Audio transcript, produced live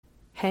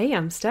Hey,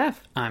 I'm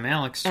Steph. I'm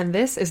Alex. And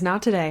this is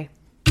Not Today.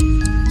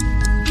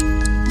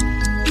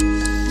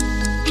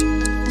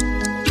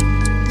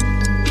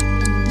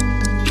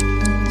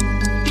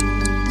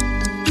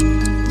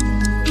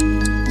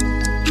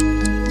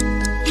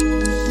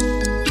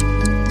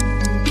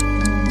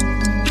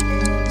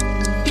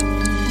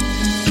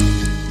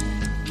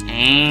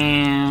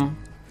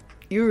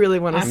 You really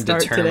want to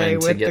start today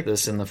with to get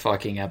this in the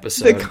fucking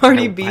episode. The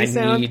Cardi B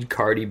sound? I need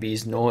Cardi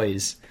B's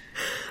noise.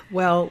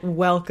 Well,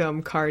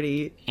 welcome,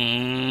 Cardi.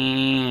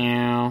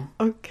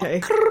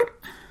 Okay.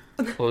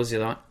 What was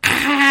the other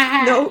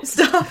one? No,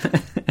 stop.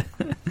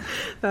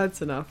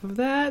 That's enough of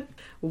that.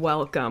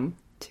 Welcome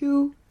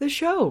to the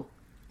show.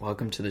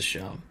 Welcome to the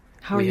show.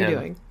 How are you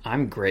doing?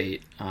 I'm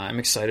great. I'm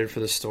excited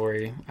for the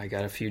story. I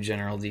got a few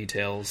general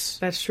details.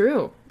 That's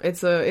true.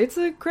 It's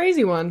a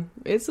crazy one.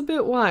 It's a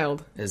bit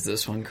wild. Is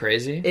this one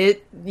crazy? Is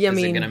it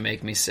going to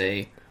make me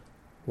say,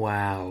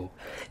 wow?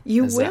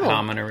 You Is will. That how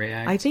I'm going to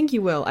react? I think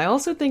you will. I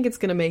also think it's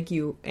going to make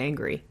you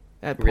angry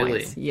at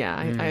points. Really?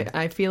 Yeah,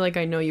 I feel like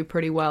I know you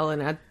pretty well,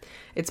 and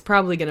it's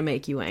probably going to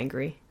make you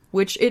angry.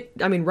 Which,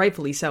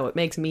 rightfully so. It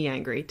makes me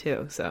angry,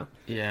 too, so.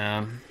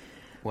 Yeah.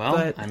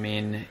 Well,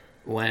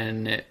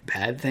 when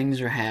bad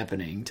things are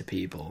happening to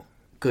people,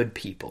 good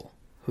people,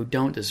 who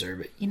don't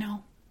deserve it, you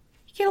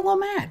get a little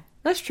mad.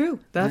 That's true.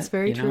 That's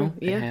very true.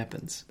 Yeah. It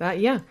happens.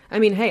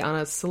 Hey, on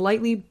a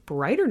slightly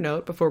brighter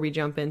note, before we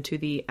jump into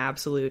the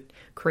absolute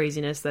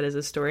craziness that is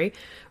a story,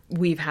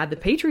 we've had the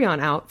Patreon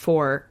out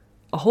for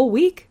a whole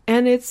week,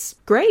 and it's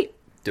great.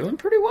 Doing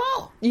pretty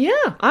well.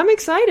 Yeah, I'm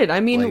excited.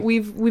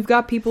 We've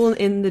got people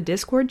in the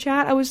Discord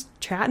chat I was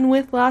chatting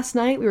with last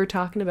night. We were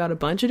talking about a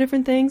bunch of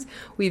different things.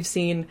 We've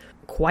seen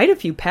quite a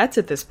few pets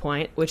at this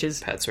point, which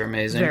is pets are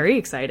amazing. Very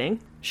exciting.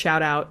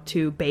 Shout out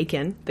to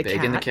Bacon the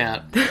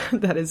cat.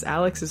 That is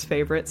Alex's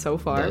favorite so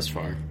far. Thus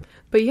far.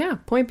 But yeah,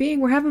 point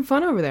being, we're having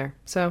fun over there.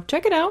 So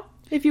check it out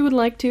if you would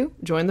like to.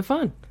 Join the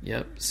fun.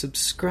 Yep.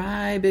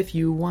 Subscribe if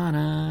you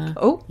wanna.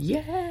 Oh.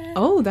 Yeah.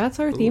 Oh, that's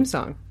our theme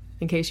song,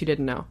 in case you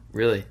didn't know.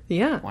 Really?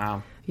 Yeah.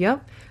 Wow.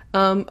 Yep.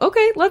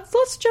 Okay,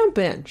 let's jump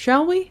in,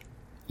 shall we?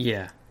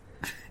 Yeah.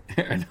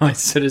 I know I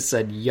should have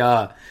said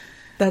yeah.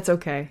 That's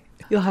okay.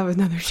 You'll have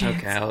another chance.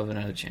 Okay, I'll have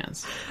another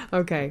chance.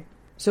 Okay.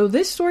 So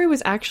this story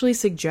was actually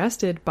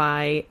suggested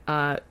by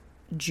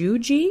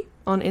Jujee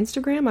on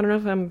Instagram. I don't know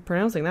if I'm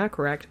pronouncing that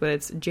correct, but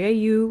it's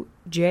Jujee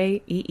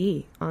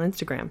on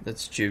Instagram.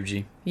 That's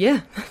Jujee.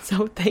 Yeah.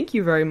 So thank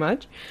you very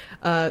much.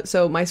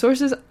 So my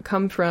sources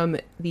come from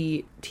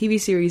the TV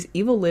series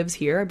Evil Lives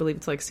Here. I believe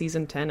it's like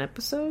season 10,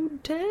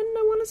 episode 10,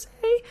 I want to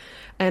say.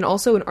 And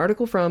also an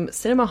article from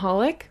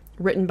Cinemaholic,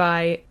 written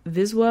by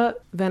Viswa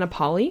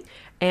Vanapalli,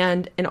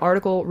 and an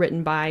article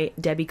written by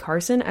Debbie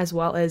Carson, as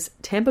well as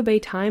Tampa Bay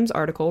Times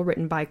article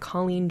written by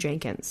Colleen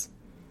Jenkins.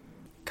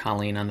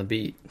 Colleen on the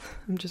beat.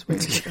 I'm just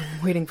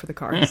waiting for the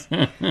cars.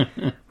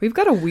 We've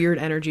got a weird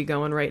energy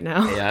going right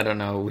now. Yeah, I don't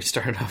know. We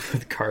started off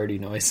with Cardi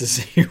noises.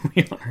 Here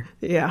we are.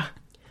 Yeah.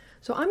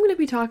 So I'm going to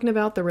be talking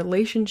about the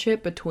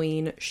relationship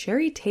between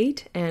Cheri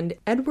Tate and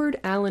Edward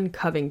Allen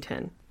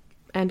Covington,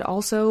 and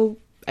also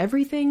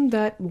everything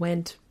that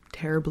went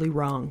terribly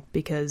wrong,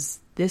 because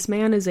this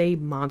man is a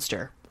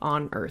monster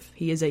on Earth.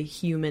 He is a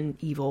human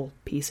evil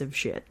piece of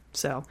shit.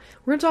 So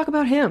we're going to talk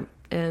about him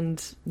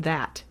and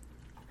that.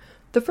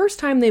 The first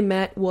time they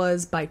met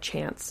was by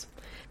chance.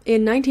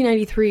 In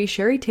 1993,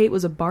 Cheri Tate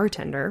was a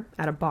bartender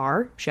at a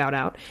bar, shout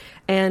out,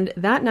 and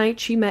that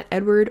night she met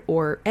Edward,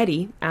 or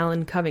Eddie,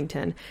 Allen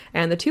Covington,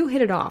 and the two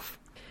hit it off.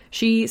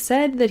 She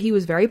said that he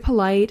was very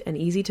polite and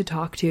easy to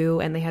talk to,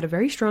 and they had a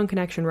very strong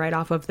connection right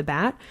off of the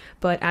bat,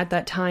 but at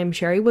that time,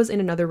 Cheri was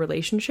in another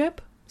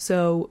relationship,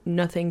 so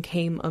nothing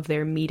came of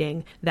their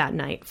meeting that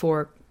night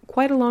for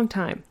quite a long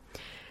time.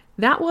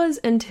 That was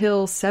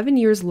until 7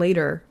 years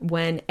later,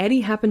 when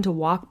Eddie happened to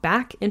walk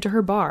back into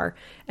her bar,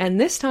 and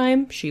this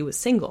time she was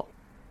single.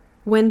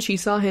 When she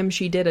saw him,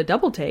 she did a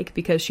double take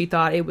because she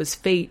thought it was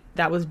fate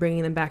that was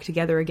bringing them back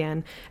together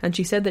again, and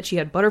she said that she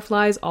had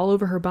butterflies all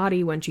over her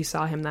body when she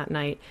saw him that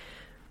night.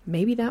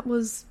 Maybe that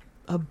was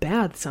a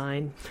bad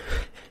sign,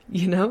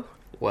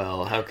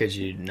 Well, how could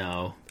you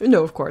know?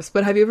 No, of course.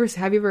 But have you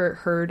ever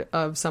heard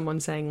of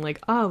someone saying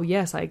like, "Oh,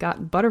 yes, I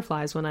got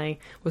butterflies when I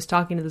was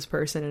talking to this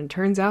person," and it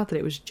turns out that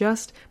it was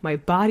just my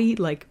body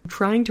like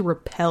trying to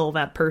repel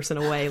that person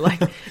away.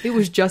 Like it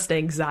was just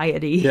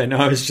anxiety. Yeah, no,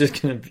 I was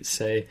just going to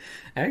say,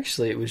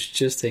 actually, it was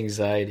just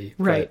anxiety.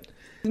 Right.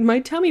 My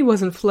tummy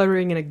wasn't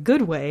fluttering in a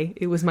good way.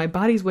 It was my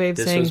body's way of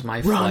saying, this was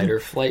my run. Flight or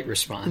flight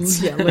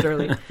response. Yeah,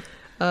 literally.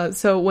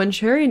 So when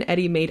Cheri and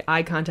Eddie made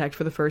eye contact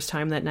for the first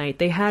time that night,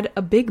 they had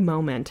a big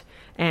moment,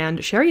 and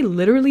Cheri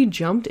literally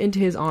jumped into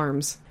his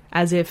arms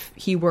as if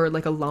he were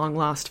like a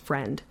long-lost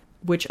friend,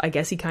 which I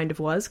guess he kind of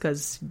was,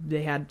 because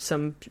they had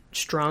some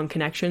strong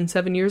connection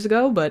 7 years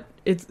ago, but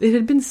it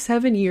had been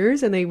 7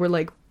 years, and they were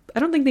like, I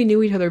don't think they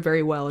knew each other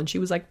very well, and she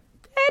was like,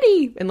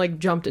 Eddie! And like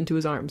jumped into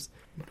his arms.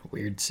 What a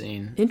weird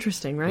scene.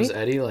 Interesting, right? Was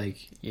Eddie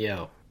like,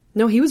 yo?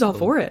 No, he was all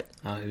for it.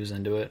 Oh, he was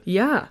into it?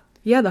 Yeah.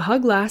 Yeah, the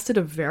hug lasted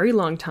a very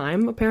long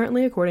time,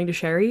 apparently, according to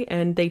Cheri,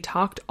 and they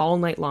talked all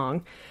night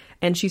long.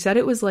 And she said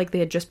it was like they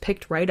had just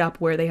picked right up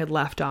where they had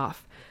left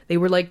off. They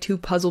were like two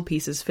puzzle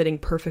pieces fitting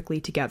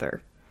perfectly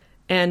together.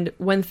 And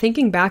when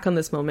thinking back on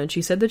this moment,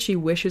 she said that she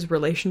wishes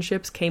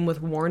relationships came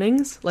with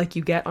warnings like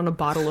you get on a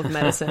bottle of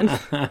medicine.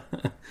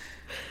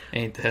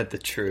 Ain't that the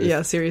truth?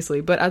 Yeah,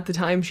 seriously. But at the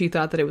time, she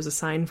thought that it was a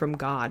sign from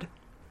God.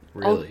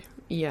 Really?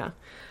 Yeah.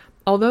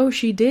 Although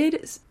she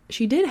did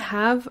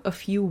have a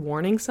few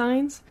warning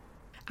signs.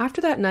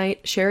 After that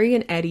night, Cheri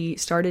and Eddie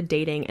started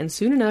dating, and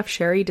soon enough,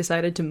 Cheri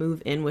decided to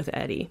move in with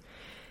Eddie.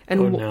 And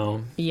oh,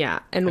 no. Yeah.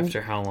 And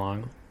after how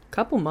long?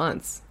 Couple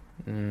months.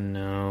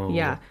 No.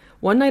 Yeah.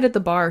 One night at the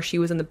bar, she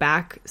was in the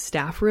back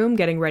staff room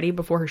getting ready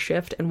before her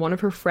shift, and one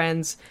of her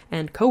friends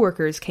and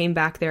coworkers came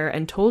back there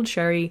and told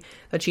Cheri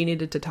that she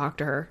needed to talk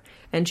to her.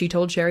 And she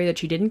told Cheri that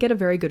she didn't get a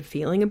very good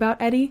feeling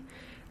about Eddie,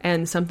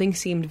 and something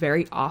seemed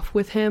very off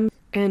with him.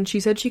 And she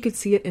said she could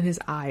see it in his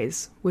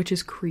eyes, which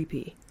is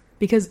creepy.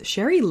 Because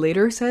Cheri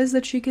later says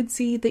that she could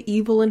see the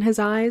evil in his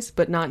eyes,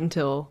 but not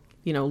until,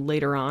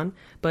 later on.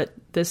 But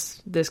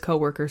this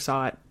coworker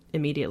saw it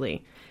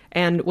immediately.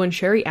 And when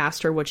Cheri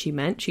asked her what she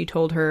meant, she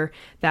told her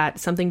that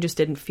something just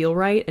didn't feel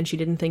right, and she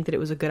didn't think that it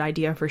was a good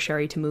idea for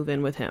Cheri to move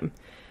in with him.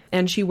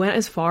 And she went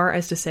as far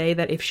as to say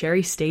that if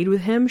Cheri stayed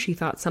with him, she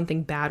thought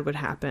something bad would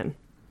happen.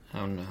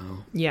 Oh,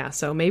 no. Yeah,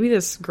 so maybe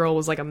this girl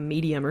was like a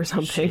medium or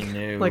something. She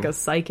knew. Like a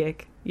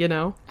psychic, I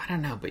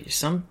don't know, but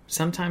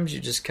sometimes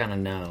you just kind of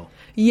know.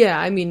 Yeah,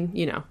 I mean,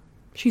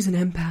 she's an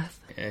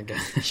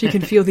empath. She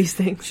can feel these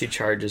things. She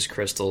charges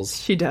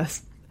crystals. She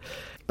does.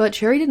 But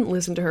Cheri didn't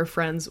listen to her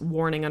friend's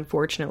warning,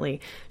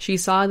 unfortunately. She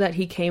saw that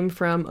he came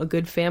from a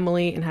good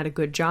family and had a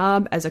good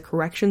job as a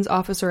corrections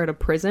officer at a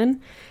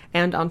prison.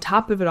 And on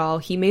top of it all,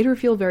 he made her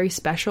feel very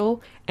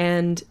special,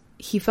 and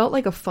he felt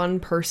like a fun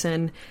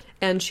person.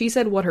 And she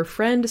said what her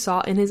friend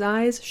saw in his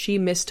eyes, she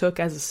mistook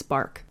as a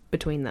spark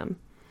between them.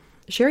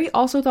 Cheri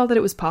also thought that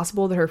it was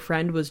possible that her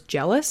friend was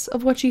jealous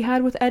of what she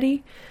had with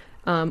Eddie.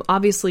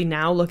 Obviously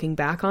now looking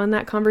back on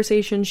that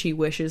conversation, she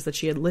wishes that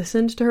she had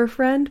listened to her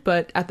friend,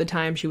 but at the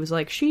time she was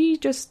like, she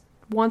just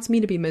wants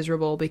me to be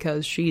miserable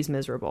because she's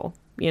miserable,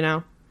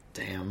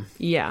 Damn.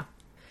 Yeah.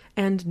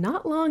 And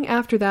not long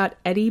after that,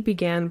 Eddie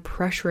began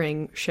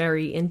pressuring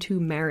Cheri into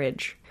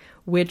marriage,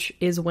 which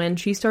is when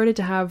she started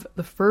to have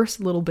the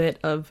first little bit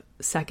of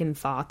second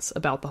thoughts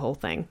about the whole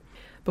thing.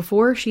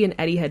 Before she and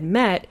Eddie had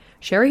met,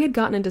 Cheri had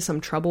gotten into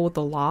some trouble with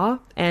the law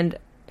and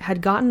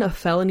had gotten a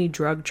felony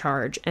drug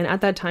charge, and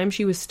at that time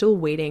she was still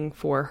waiting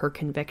for her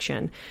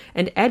conviction.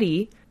 And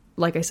Eddie,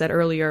 like I said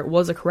earlier,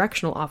 was a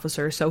correctional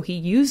officer, so he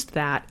used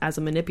that as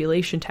a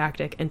manipulation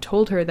tactic and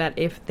told her that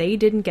if they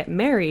didn't get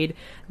married,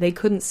 they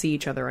couldn't see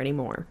each other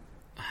anymore.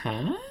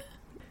 Huh?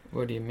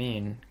 What do you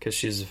mean? Because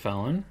she's a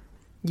felon?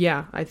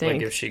 Yeah, I think.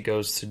 Like if she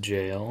goes to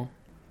jail?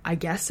 I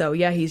guess so,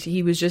 yeah.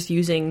 He was just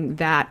using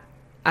that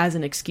as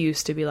an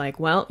excuse to be like,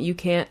 well,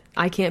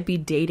 I can't be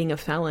dating a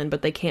felon,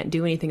 but they can't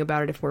do anything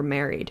about it if we're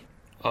married.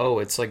 Oh,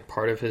 it's like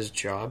part of his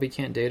job he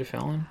can't date a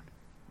felon?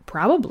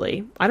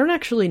 Probably. I don't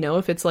actually know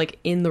if it's like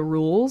in the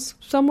rules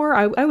somewhere.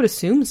 I would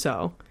assume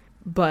so.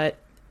 But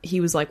he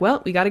was like,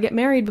 well, we gotta get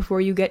married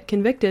before you get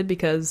convicted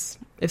because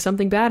if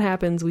something bad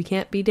happens, we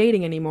can't be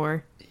dating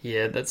anymore.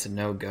 Yeah, that's a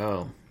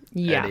no-go.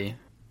 Yeah. Eddie.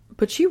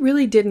 But she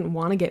really didn't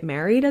want to get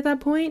married at that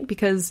point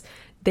because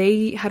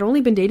they had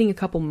only been dating a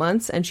couple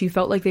months and she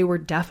felt like they were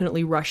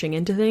definitely rushing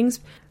into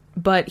things.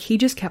 But he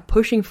just kept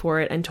pushing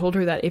for it and told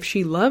her that if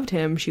she loved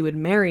him, she would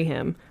marry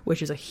him,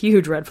 which is a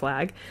huge red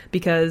flag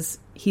because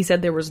he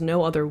said there was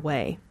no other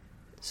way.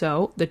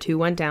 So the two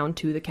went down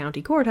to the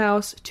county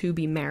courthouse to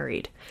be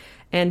married.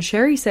 And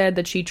Cheri said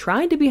that she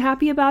tried to be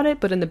happy about it,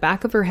 but in the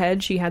back of her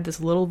head, she had this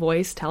little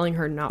voice telling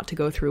her not to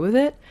go through with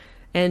it.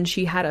 And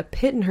she had a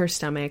pit in her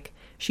stomach.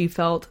 She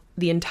felt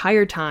the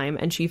entire time,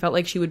 and she felt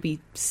like she would be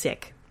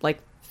sick, like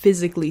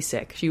physically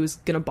sick. She was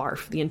gonna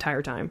barf the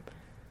entire time.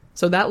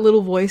 So that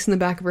little voice in the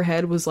back of her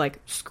head was like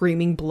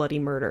screaming bloody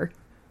murder.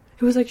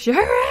 It was like, Cheri!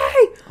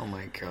 Oh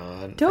my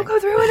god. Don't go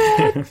through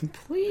with it!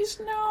 Please,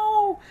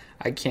 no!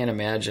 I can't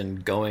imagine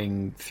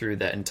going through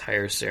that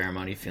entire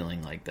ceremony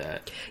feeling like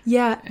that.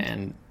 Yeah.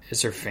 And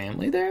is her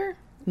family there?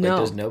 No. Like,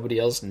 does nobody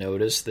else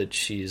notice that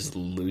she's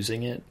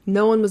losing it?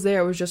 No one was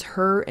there. It was just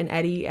her and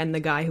Eddie and the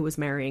guy who was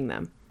marrying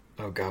them.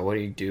 Oh god, what do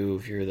you do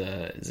if you're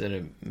is it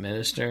a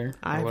minister?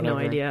 I have no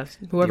idea.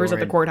 Whoever's at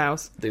the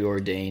courthouse. The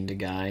ordained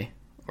guy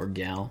or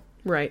gal.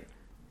 Right.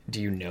 Do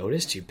you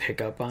notice? Do you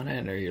pick up on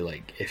it? Or you're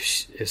like,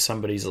 if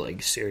somebody's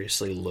like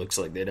seriously looks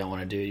like they don't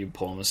want to do it, you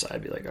pull them aside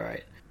and be like, all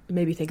right.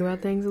 Maybe think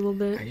about things a little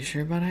bit. Are you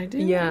sure about I do?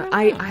 Yeah,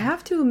 I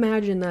have to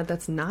imagine that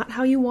that's not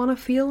how you want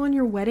to feel on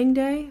your wedding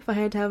day, if I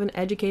had to have an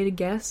educated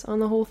guess on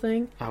the whole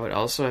thing. I would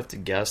also have to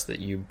guess that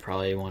you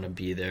probably want to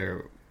be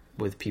there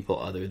with people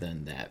other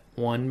than that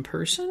one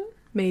person?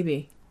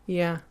 Maybe.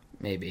 Yeah.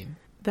 Maybe.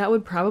 That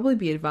would probably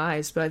be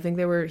advised, but I think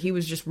he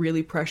was just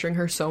really pressuring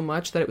her so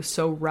much that it was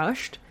so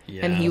rushed.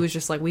 Yeah. And he was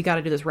just like, we got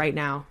to do this right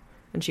now.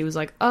 And she was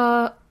like,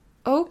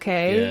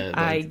 okay, yeah,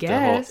 I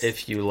guess. The whole,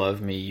 if you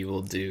love me, you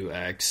will do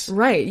X.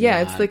 Right,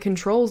 yeah, it's the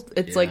controls.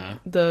 It's like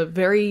the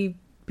very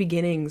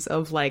beginnings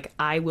of like,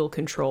 I will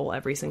control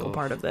every single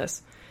part of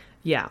this.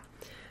 Yeah.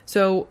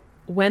 So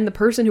when the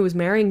person who was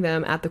marrying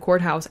them at the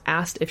courthouse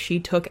asked if she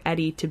took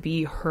Eddie to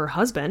be her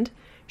husband,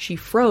 she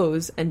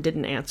froze and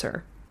didn't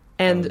answer.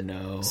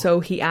 And so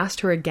he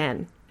asked her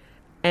again.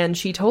 And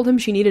she told him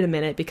she needed a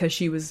minute because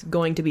she was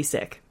going to be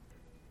sick.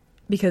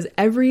 Because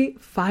every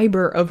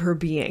fiber of her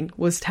being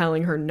was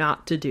telling her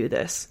not to do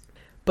this.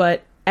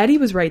 But Eddie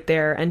was right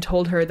there and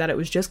told her that it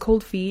was just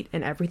cold feet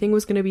and everything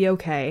was going to be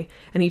okay.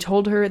 And he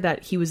told her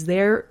that he was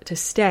there to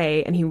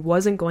stay and he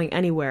wasn't going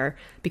anywhere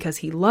because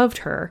he loved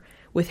her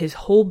with his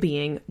whole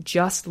being,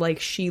 just like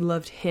she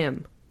loved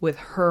him with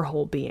her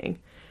whole being.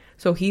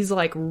 So he's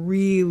like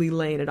really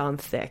laying it on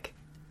thick.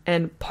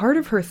 And part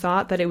of her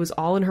thought that it was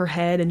all in her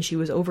head and she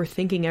was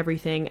overthinking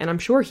everything. And I'm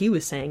sure he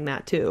was saying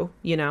that too,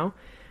 you know,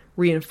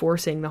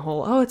 reinforcing the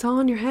whole, oh, it's all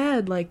in your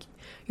head. Like,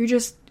 you're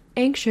just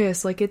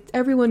anxious. Like,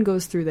 everyone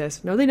goes through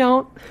this. No, they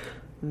don't.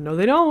 No,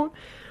 they don't.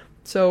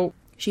 So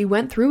she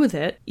went through with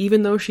it,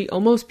 even though she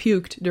almost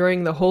puked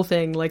during the whole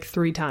thing like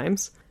 3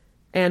 times.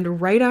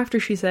 And right after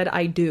she said,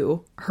 I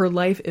do, her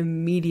life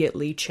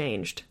immediately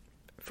changed.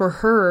 For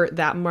her,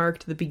 that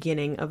marked the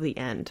beginning of the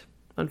end,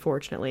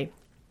 unfortunately.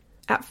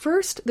 At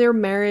first, their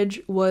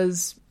marriage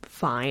was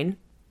fine.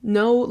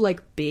 No,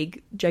 like,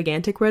 big,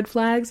 gigantic red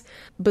flags.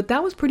 But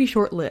that was pretty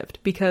short-lived,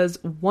 because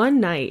one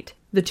night,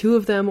 the two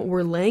of them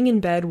were laying in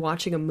bed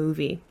watching a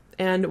movie.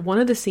 And one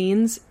of the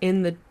scenes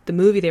in the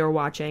movie they were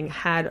watching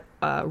had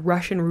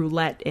Russian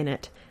roulette in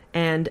it.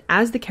 And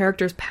as the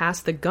characters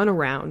passed the gun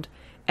around,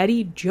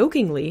 Eddie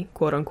jokingly,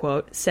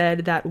 quote-unquote,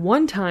 said that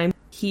one time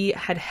he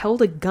had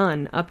held a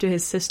gun up to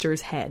his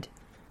sister's head.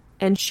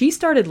 And she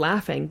started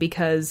laughing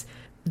because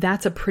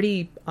that's a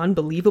pretty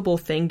unbelievable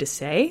thing to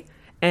say.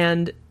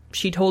 And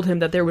she told him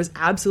that there was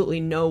absolutely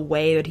no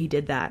way that he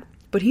did that.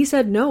 But he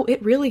said, no,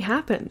 it really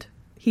happened.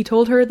 He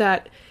told her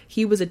that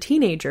he was a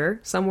teenager,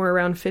 somewhere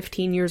around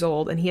 15 years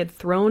old, and he had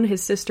thrown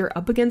his sister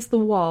up against the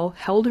wall,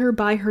 held her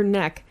by her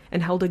neck,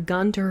 and held a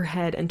gun to her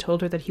head and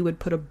told her that he would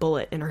put a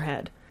bullet in her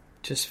head.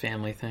 Just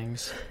family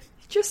things.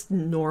 Just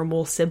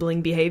normal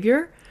sibling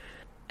behavior.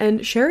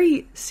 And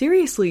Cheri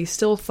seriously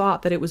still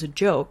thought that it was a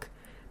joke,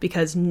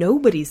 because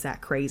nobody's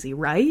that crazy,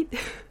 right?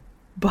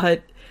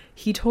 But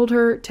he told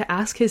her to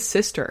ask his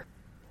sister.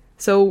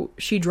 So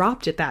she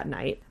dropped it that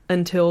night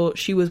until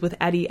she was with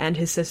Eddie and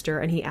his sister,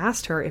 and he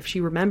asked her if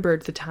she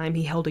remembered the time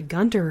he held a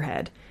gun to her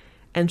head.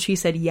 And she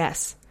said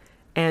yes,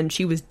 and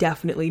she was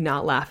definitely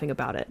not laughing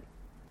about it.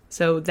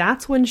 So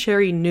that's when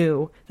Cheri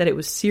knew that it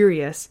was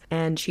serious,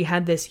 and she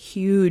had this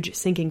huge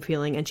sinking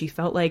feeling, and she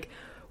felt like,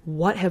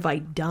 what have I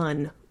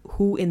done?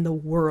 Who in the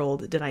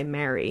world did I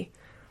marry?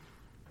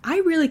 I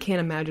really can't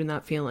imagine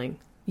that feeling,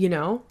 you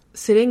know?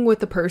 Sitting with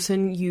the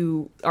person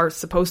you are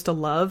supposed to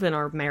love and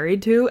are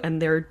married to,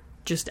 and they're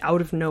just out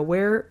of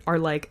nowhere are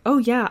like, oh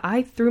yeah,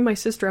 I threw my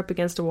sister up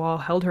against a wall,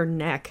 held her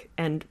neck,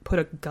 and put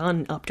a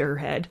gun up to her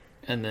head.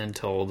 And then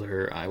told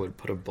her I would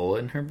put a bullet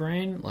in her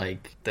brain?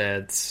 Like,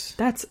 that's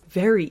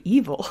very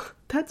evil.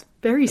 That's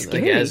very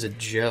scary. Like, as a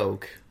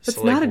joke. It's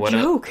so, not like, a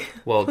joke.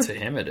 Well, to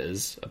him it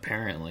is,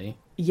 apparently.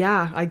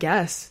 Yeah, I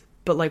guess.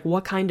 But, like,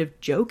 what kind of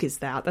joke is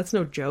that? That's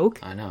no joke.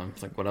 I know.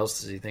 It's like, what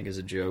else does he think is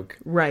a joke?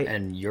 Right.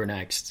 And you're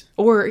next.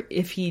 Or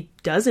if he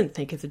doesn't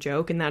think it's a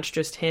joke, and that's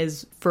just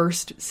his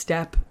first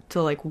step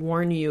to, like,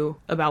 warn you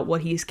about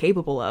what he's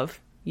capable of,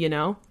 you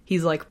know?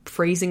 He's, like,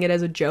 phrasing it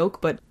as a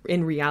joke, but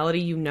in reality,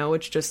 you know,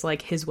 it's just,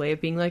 like, his way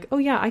of being like, oh,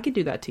 yeah, I could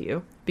do that to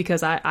you.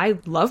 Because I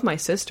love my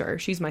sister.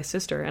 She's my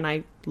sister, and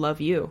I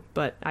love you.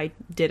 But I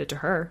did it to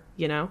her,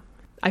 you know?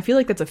 I feel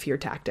like that's a fear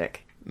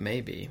tactic.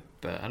 Maybe.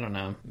 But I don't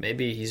know.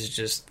 Maybe he's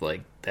just,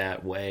 like,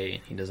 that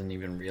way. He doesn't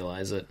even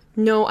realize it.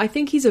 No, I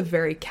think he's a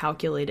very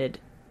calculated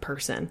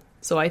person.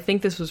 So I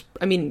think this was...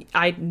 I mean,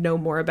 I know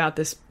more about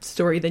this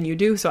story than you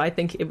do, so I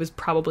think it was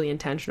probably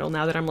intentional.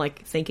 Now that I'm,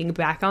 like, thinking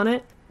back on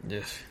it,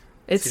 Ugh,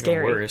 it's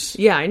scary. Worse.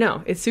 Yeah, I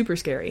know. It's super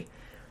scary.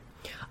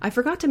 I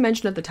forgot to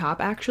mention at the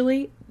top,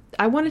 actually...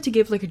 I wanted to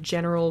give like a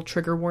general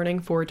trigger warning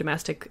for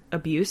domestic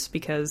abuse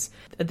because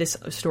this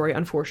story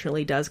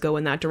unfortunately does go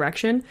in that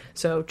direction.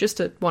 So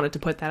wanted to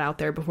put that out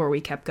there before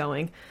we kept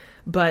going.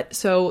 But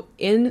so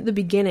in the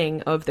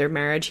beginning of their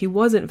marriage, he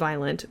wasn't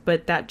violent,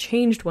 but that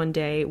changed one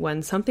day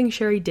when something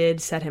Cheri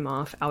did set him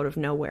off out of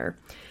nowhere.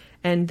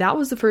 And that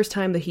was the first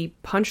time that he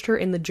punched her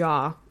in the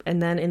jaw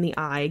and then in the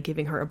eye,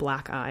 giving her a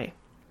black eye.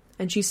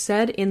 And she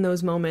said in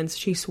those moments,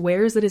 she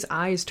swears that his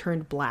eyes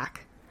turned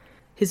black.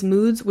 His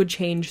moods would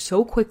change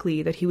so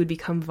quickly that he would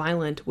become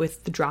violent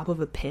with the drop of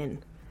a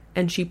pin.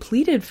 And she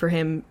pleaded for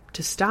him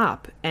to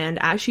stop, and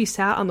as she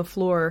sat on the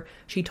floor,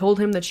 she told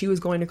him that she was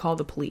going to call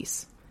the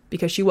police,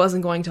 because she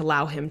wasn't going to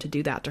allow him to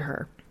do that to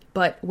her.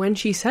 But when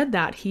she said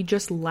that, he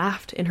just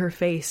laughed in her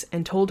face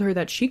and told her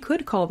that she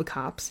could call the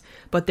cops,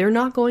 but they're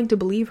not going to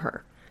believe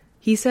her.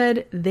 He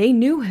said they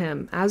knew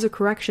him as a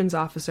corrections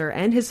officer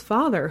and his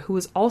father, who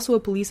was also a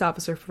police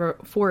officer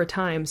for a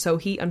time, so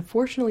he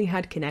unfortunately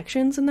had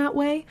connections in that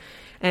way.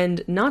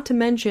 And not to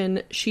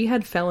mention, she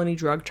had felony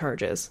drug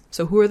charges.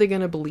 So who are they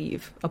going to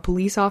believe? A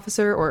police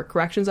officer or a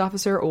corrections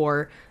officer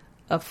or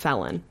a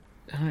felon?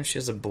 I don't know, she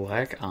has a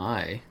black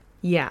eye.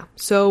 Yeah.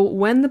 So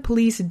when the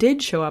police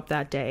did show up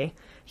that day,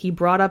 he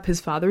brought up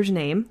his father's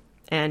name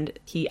and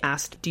he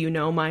asked, "Do you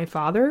know my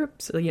father?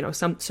 So,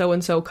 some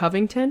so-and-so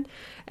Covington?"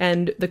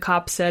 And the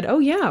cops said, "Oh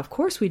yeah, of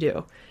course we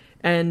do."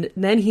 And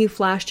then he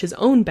flashed his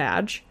own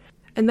badge.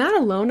 And that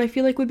alone, I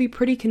feel like, would be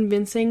pretty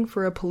convincing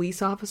for a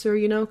police officer,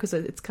 because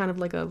it's kind of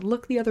like a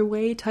look the other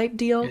way type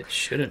deal. It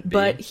shouldn't be.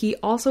 But he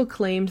also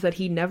claimed that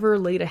he never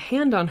laid a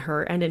hand on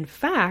her, and in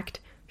fact,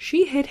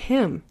 she hit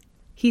him.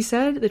 He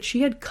said that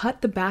she had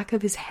cut the back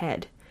of his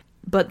head,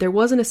 but there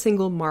wasn't a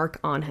single mark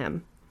on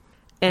him.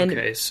 And,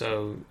 okay,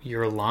 so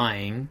you're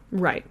lying.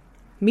 Right.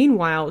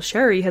 Meanwhile,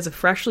 Cheri has a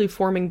freshly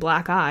forming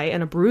black eye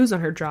and a bruise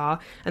on her jaw,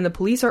 and the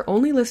police are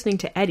only listening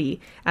to Eddie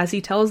as he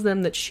tells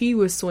them that she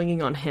was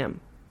swinging on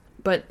him.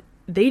 But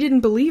they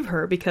didn't believe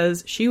her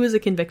because she was a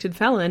convicted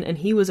felon and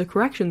he was a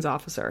corrections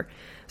officer.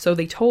 So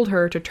they told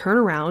her to turn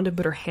around and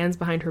put her hands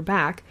behind her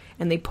back,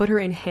 and they put her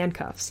in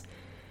handcuffs.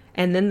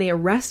 And then they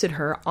arrested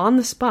her on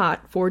the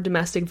spot for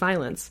domestic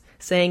violence,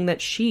 saying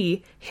that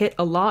she hit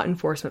a law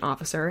enforcement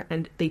officer,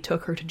 and they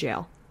took her to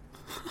jail.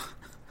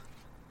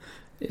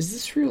 Is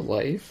this real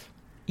life?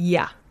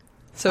 Yeah.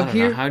 So I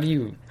don't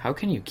know. How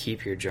can you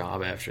keep your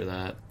job after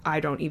that? I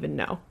don't even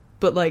know.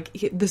 But,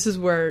 this is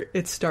where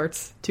it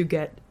starts to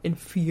get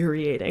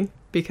infuriating,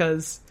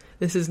 because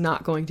this is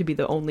not going to be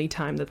the only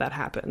time that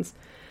happens.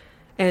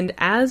 And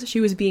as she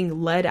was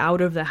being led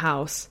out of the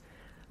house,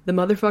 the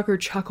motherfucker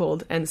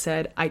chuckled and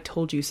said, "I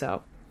told you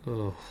so."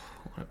 Oh,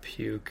 what a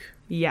puke.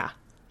 Yeah.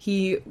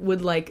 He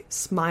would,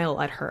 smile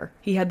at her.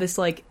 He had this,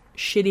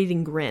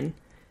 shit-eating grin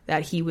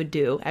that he would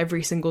do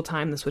every single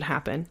time this would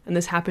happen. And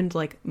this happened,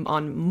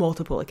 on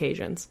multiple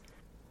occasions.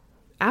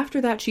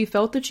 After that, she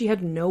felt that she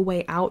had no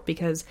way out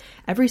because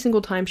every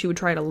single time she would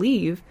try to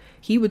leave,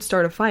 he would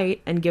start a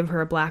fight and give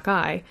her a black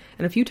eye.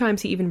 And a few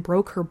times he even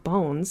broke her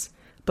bones.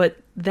 But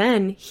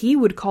then he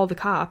would call the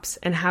cops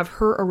and have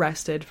her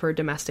arrested for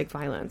domestic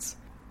violence.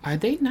 Are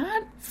they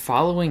not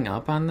following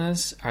up on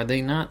this? Are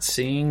they not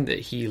seeing that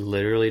he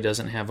literally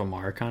doesn't have a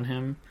mark on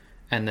him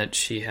and that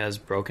she has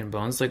broken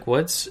bones?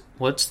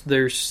 What's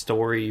their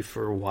story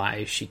for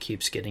why she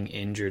keeps getting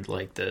injured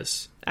like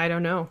this? I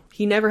don't know.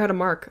 He never had a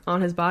mark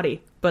on his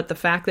body, but the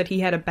fact that he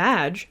had a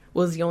badge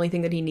was the only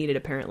thing that he needed,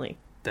 apparently.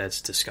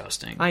 That's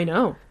disgusting. I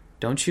know.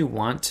 Don't you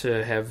want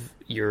to have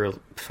your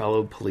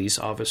fellow police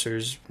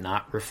officers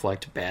not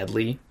reflect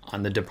badly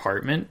on the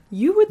department?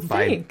 You would think.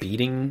 By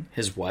beating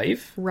his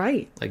wife?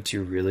 Right. Do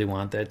you really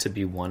want that to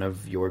be one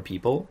of your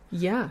people?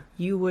 Yeah,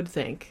 you would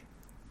think.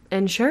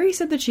 And Cheri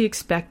said that she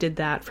expected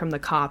that from the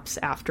cops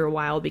after a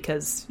while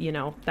because,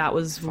 that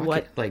was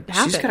happened.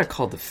 She's got to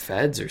call the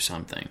feds or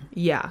something.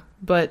 Yeah,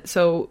 but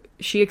so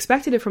she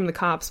expected it from the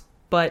cops,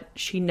 but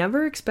she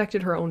never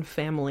expected her own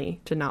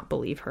family to not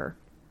believe her.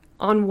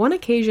 On one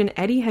occasion,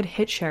 Eddie had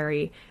hit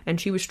Cheri, and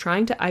she was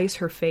trying to ice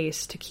her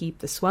face to keep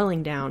the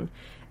swelling down.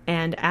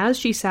 And as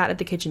she sat at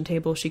the kitchen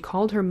table, she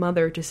called her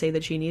mother to say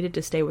that she needed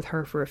to stay with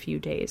her for a few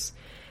days.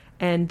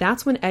 And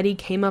that's when Eddie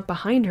came up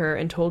behind her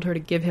and told her to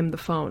give him the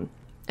phone.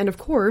 And of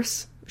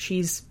course,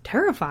 she's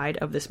terrified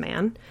of this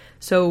man,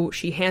 so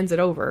she hands it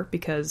over,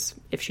 because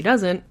if she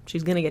doesn't,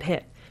 she's gonna get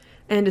hit.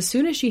 And as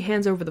soon as she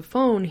hands over the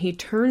phone, he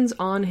turns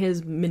on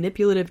his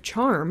manipulative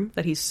charm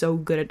that he's so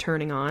good at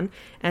turning on,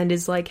 and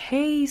is like,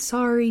 "Hey,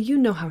 sorry, you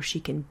know how she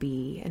can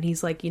be." And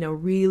he's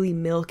really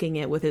milking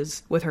it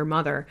with her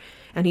mother.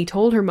 And he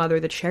told her mother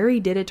that Cheri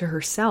did it to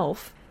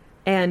herself,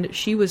 and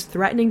she was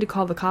threatening to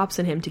call the cops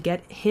on him to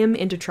get him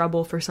into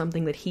trouble for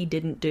something that he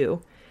didn't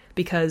do,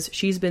 because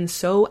she's been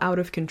so out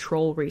of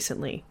control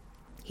recently.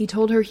 He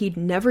told her he'd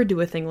never do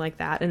a thing like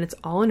that, and it's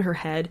all in her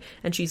head,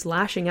 and she's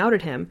lashing out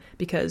at him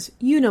because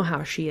you know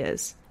how she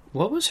is.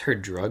 What was her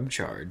drug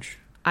charge?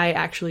 I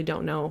actually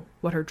don't know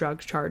what her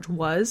drug charge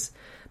was,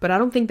 but I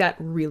don't think that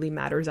really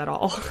matters at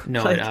all.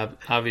 No, it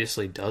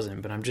obviously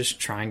doesn't, but I'm just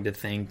trying to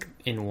think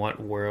in what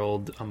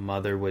world a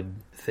mother would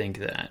think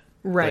that.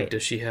 Right.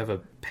 Does she have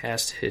a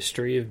past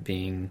history of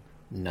being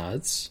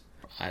nuts?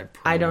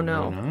 I don't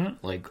know.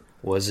 Not.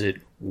 Was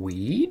it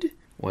weed?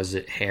 Was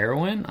it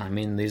heroin? I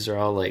mean, these are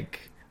all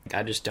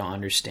I just don't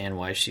understand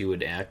why she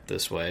would act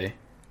this way.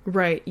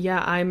 Right.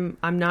 Yeah, I'm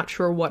not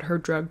sure what her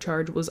drug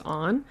charge was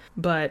on,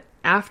 but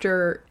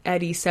after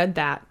Eddie said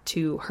that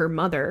to her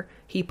mother,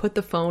 he put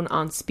the phone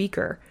on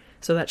speaker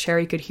so that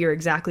Cheri could hear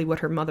exactly what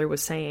her mother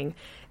was saying.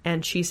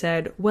 And she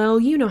said, "Well,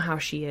 you know how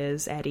she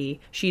is, Eddie.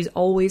 She's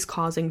always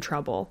causing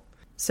trouble."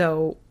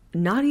 So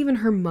not even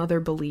her mother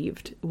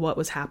believed what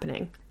was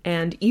happening.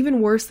 And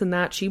even worse than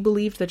that, she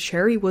believed that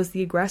Cheri was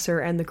the aggressor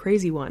and the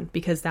crazy one,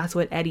 because that's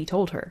what Eddie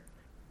told her.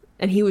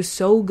 And he was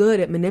so good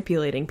at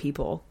manipulating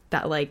people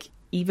that,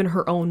 even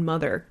her own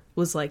mother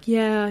was like,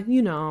 "Yeah,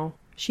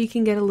 she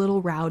can get a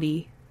little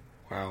rowdy."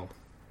 Wow.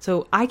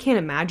 So I can't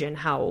imagine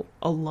how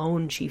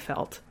alone she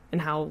felt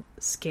and how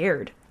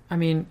scared. I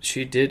mean,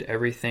 she did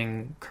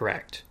everything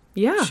correct.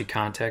 Yeah. She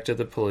contacted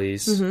the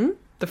police. Mm-hmm.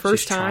 The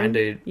first time.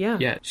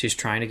 Yeah, she's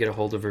trying to get a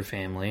hold of her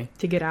family.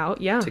 To get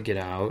out, yeah. To get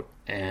out.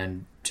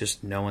 And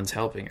just no one's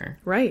helping her.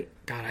 Right.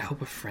 God, I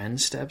hope a friend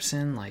steps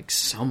in, like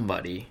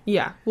somebody.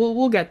 Yeah,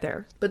 we'll get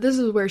there. But this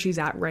is where she's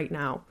at right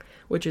now,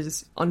 which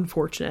is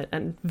unfortunate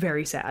and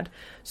very sad.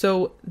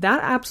 So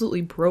that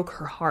absolutely broke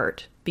her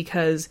heart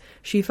because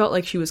she felt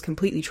like she was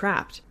completely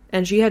trapped.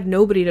 And she had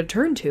nobody to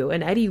turn to,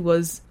 and Eddie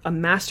was a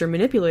master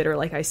manipulator,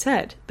 like I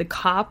said. The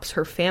cops,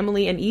 her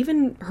family, and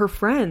even her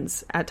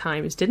friends at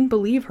times didn't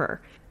believe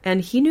her.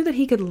 And he knew that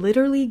he could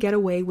literally get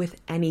away with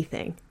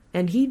anything.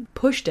 And he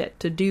pushed it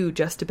to do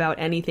just about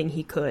anything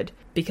he could,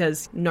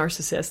 because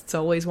narcissists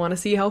always want to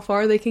see how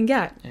far they can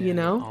get, you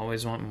know?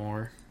 Always want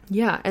more.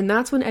 Yeah, and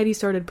that's when Eddie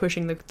started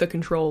pushing the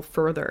control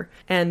further,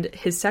 and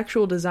his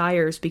sexual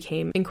desires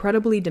became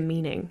incredibly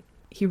demeaning.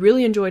 He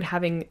really enjoyed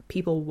having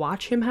people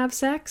watch him have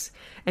sex,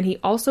 and he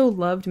also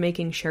loved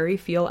making Cheri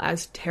feel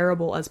as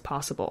terrible as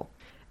possible.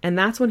 And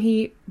that's when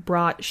he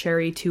brought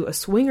Cheri to a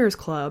swingers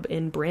club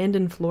in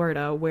Brandon,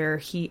 Florida, where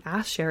he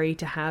asked Cheri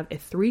to have a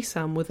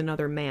threesome with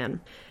another man.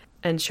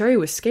 And Cheri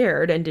was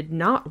scared and did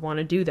not want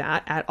to do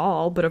that at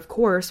all, but of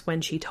course,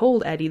 when she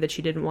told Eddie that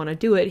she didn't want to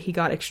do it, he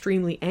got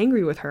extremely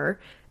angry with her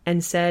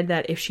and said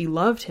that if she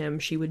loved him,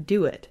 she would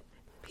do it.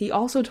 He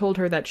also told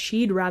her that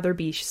she'd rather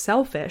be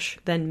selfish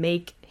than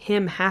make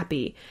him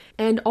happy,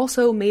 and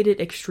also made it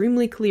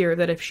extremely clear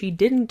that if she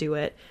didn't do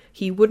it,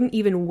 he wouldn't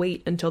even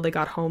wait until they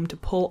got home to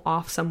pull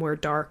off somewhere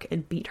dark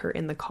and beat her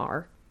in the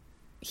car.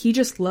 He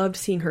just loved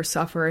seeing her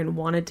suffer and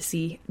wanted to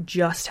see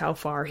just how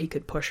far he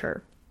could push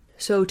her.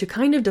 So to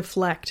kind of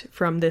deflect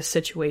from this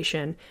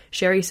situation,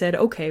 Cheri said,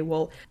 okay,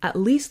 well, at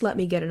least let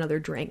me get another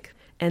drink.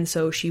 And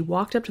so she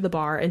walked up to the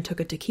bar and took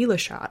a tequila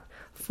shot,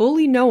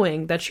 fully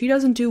knowing that she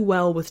doesn't do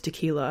well with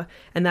tequila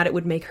and that it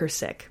would make her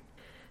sick.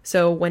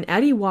 So when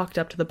Eddie walked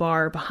up to the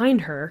bar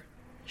behind her,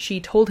 she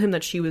told him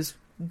that she was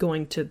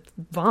going to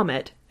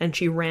vomit, and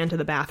she ran to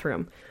the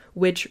bathroom,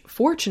 which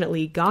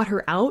fortunately got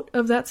her out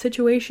of that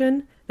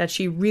situation that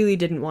she really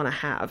didn't want to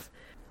have.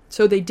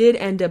 So they did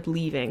end up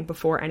leaving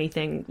before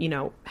anything,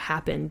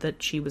 happened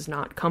that she was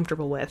not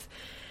comfortable with.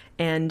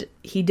 And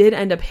he did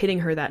end up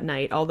hitting her that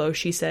night, although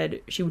she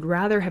said she would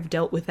rather have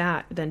dealt with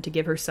that than to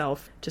give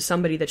herself to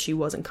somebody that she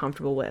wasn't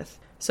comfortable with.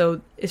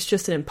 So it's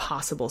just an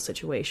impossible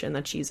situation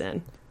that she's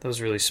in. That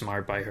was really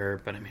smart by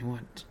her, but I mean,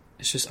 what?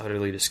 It's just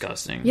utterly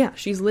disgusting. Yeah,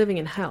 she's living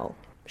in hell.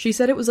 She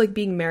said it was like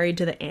being married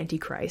to the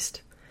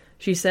Antichrist.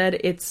 She said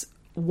it's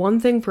one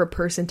thing for a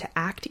person to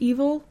act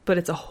evil, but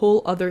it's a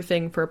whole other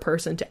thing for a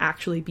person to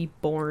actually be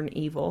born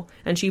evil.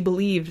 And she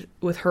believed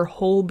with her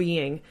whole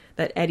being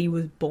that Eddie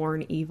was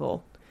born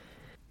evil.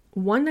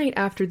 One night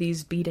after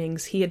these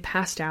beatings, he had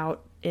passed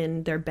out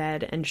in their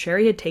bed, and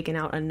Cheri had taken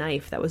out a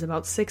knife that was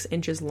about 6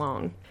 inches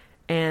long.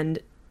 And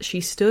she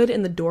stood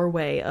in the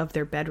doorway of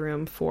their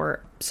bedroom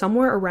for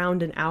somewhere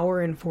around an hour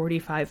and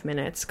 45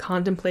 minutes,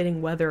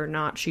 contemplating whether or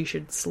not she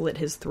should slit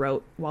his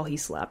throat while he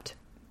slept.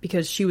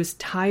 Because she was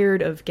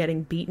tired of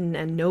getting beaten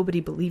and nobody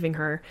believing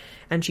her.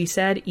 And she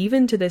said,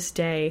 even to this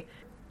day,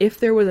 if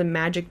there was a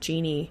magic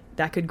genie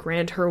that could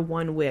grant her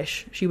one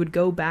wish, she would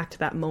go back to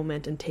that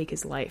moment and take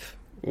his life.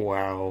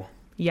 Wow.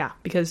 Yeah,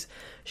 because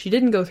she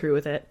didn't go through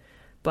with it.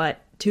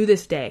 But to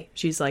this day,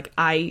 she's like,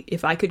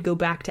 if I could go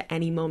back to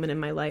any moment in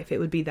my life, it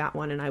would be that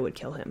one, and I would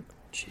kill him.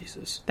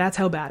 Jesus. That's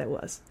how bad it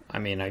was. I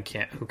mean,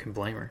 who can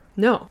blame her?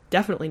 No,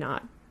 definitely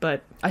not.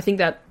 But I think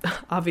that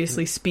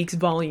obviously speaks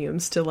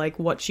volumes to, like,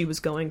 what she was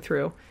going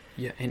through.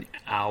 Yeah, an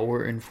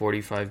hour and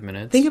 45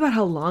 minutes? Think about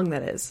how long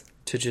that is.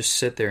 To just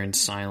sit there in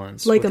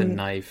silence like with a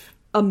knife.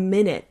 A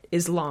minute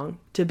is long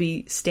to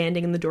be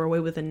standing in the doorway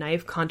with a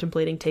knife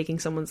contemplating taking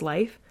someone's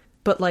life.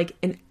 But, like,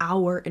 an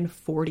hour and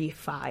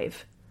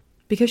 45.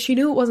 Because she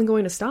knew it wasn't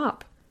going to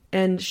stop.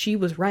 And she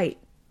was right,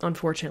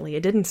 unfortunately.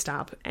 It didn't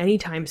stop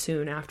anytime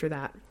soon after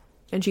that.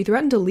 And she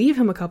threatened to leave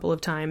him a couple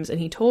of times, and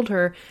he told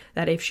her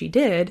that if she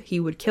did, he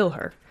would kill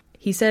her.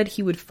 He said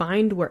he would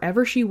find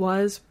wherever she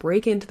was,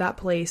 break into that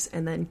place,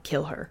 and then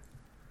kill her.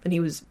 And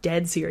he was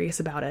dead serious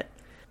about it.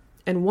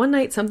 And one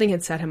night something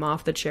had set him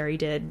off that Cheri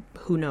did,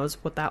 who knows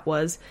what that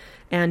was,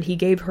 and he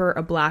gave her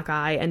a black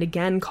eye and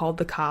again called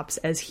the cops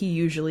as he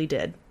usually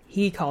did.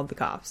 He called the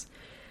cops.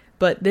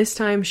 But this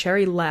time,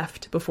 Cheri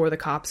left before the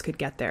cops could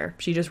get there.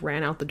 She just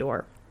ran out the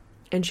door.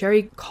 And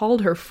Cheri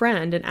called her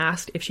friend and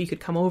asked if she could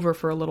come over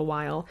for a little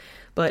while.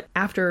 But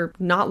after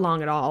not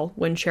long at all,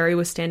 when Cheri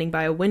was standing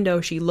by a window,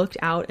 she looked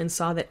out and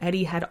saw that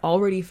Eddie had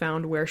already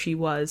found where she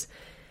was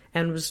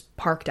and was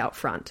parked out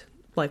front,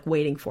 like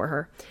waiting for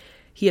her.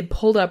 He had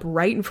pulled up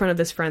right in front of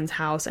this friend's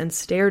house and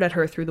stared at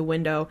her through the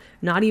window,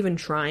 not even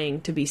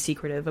trying to be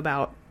secretive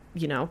about,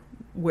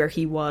 where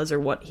he was or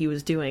what he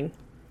was doing.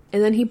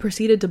 And then he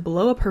proceeded to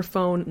blow up her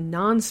phone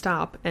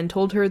nonstop and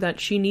told her that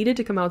she needed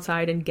to come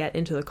outside and get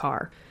into the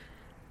car.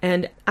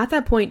 And at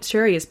that point,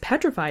 Cheri is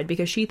petrified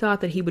because she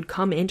thought that he would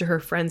come into her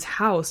friend's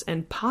house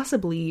and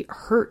possibly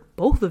hurt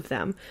both of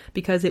them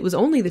because it was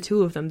only the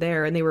two of them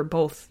there and they were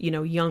both,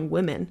 young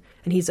women,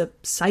 and he's a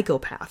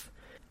psychopath.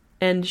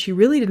 And she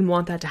really didn't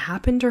want that to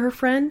happen to her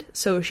friend,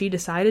 so she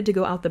decided to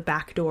go out the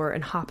back door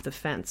and hop the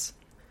fence.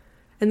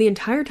 And the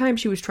entire time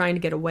she was trying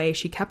to get away,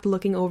 she kept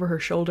looking over her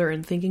shoulder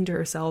and thinking to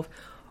herself,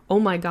 oh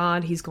my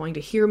God, he's going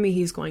to hear me,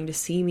 he's going to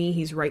see me,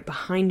 he's right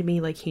behind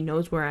me, like he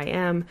knows where I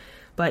am.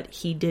 But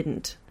he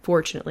didn't,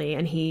 fortunately.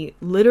 And he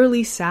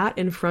literally sat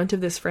in front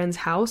of this friend's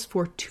house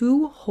for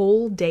 2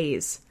 whole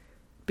days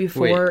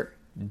before...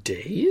 Wait,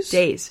 days?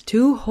 Days.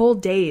 2 whole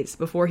days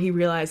before he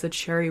realized that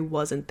Cheri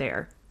wasn't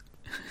there.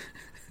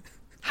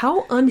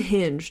 How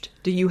unhinged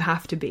do you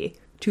have to be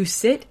to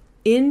sit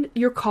in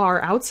your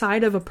car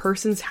outside of a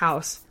person's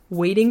house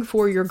waiting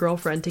for your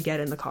girlfriend to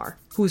get in the car,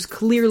 who's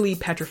clearly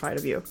petrified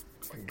of you?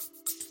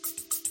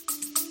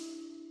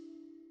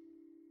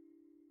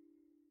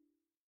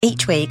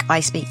 Each week,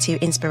 I speak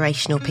to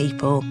inspirational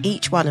people.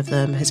 Each one of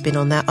them has been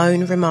on their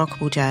own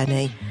remarkable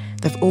journey.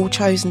 They've all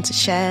chosen to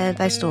share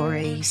their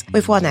stories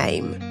with one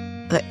aim,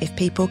 that if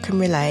people can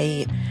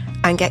relate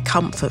and get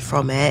comfort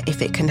from it,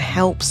 if it can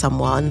help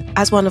someone,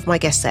 as one of my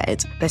guests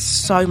said, there's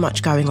so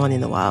much going on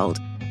in the world.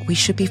 We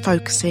should be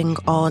focusing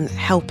on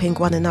helping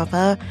one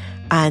another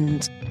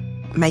and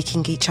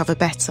making each other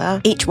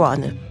better. Each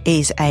one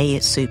is a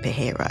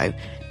superhero.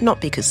 Not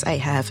because they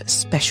have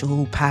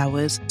special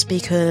powers, it's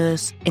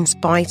because in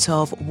spite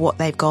of what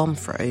they've gone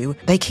through,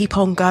 they keep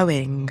on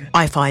going.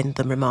 I find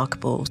them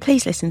remarkable.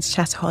 Please listen to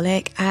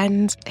Chataholic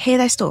and hear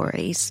their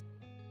stories.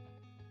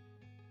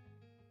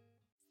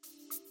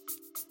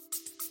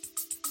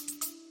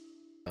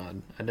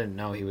 God, I didn't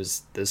know he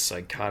was this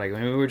psychotic. I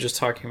mean, we were just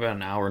talking about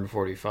an hour and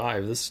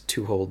 45. This is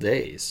 2 whole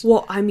days.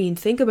 Well, I mean,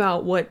 think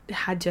about what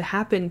had to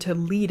happen to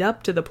lead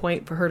up to the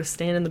point for her to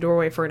stand in the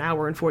doorway for an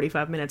hour and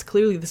 45 minutes.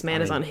 Clearly, this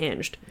man is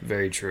unhinged.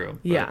 Very true.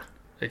 Yeah.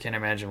 I can't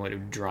imagine what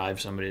would drive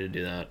somebody to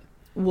do that.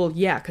 Well,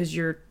 yeah, because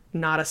you're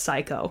not a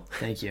psycho.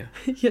 Thank you.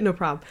 Yeah, no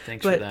problem.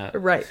 Thanks for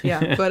that. Right,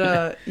 yeah.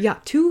 But, yeah,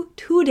 two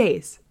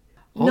days.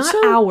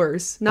 Also, not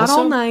hours. Not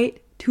all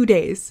night. 2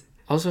 days.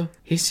 Also,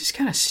 he's just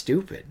kind of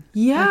stupid.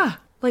 Yeah.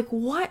 Like,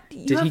 what?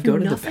 Did he go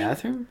to the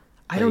bathroom?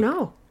 I don't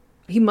know.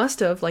 He must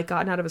have,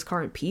 gotten out of his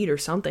car and peed or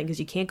something, because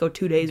you can't go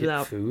 2 days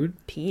without food,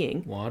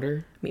 peeing.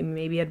 Water? I mean,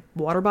 maybe he had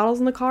water bottles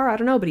in the car? I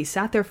don't know, but he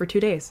sat there for 2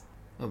 days.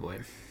 Oh,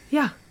 boy.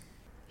 Yeah.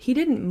 He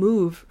didn't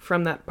move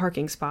from that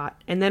parking spot.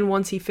 And then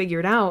once he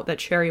figured out that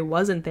Cheri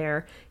wasn't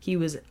there, he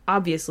was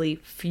obviously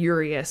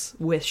furious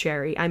with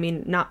Cheri. I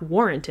mean, not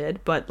warranted,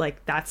 but,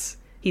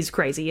 he's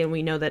crazy, and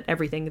we know that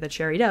everything that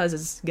Cheri does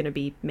is going to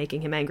be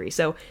making him angry.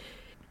 So...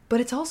 But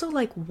it's also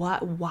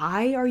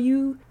why are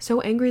you so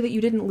angry that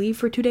you didn't leave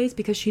for 2 days?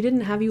 Because she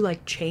didn't have you,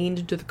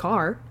 chained to the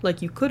car.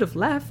 You could have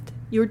left.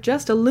 You're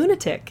just a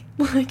lunatic.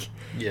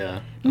 Yeah.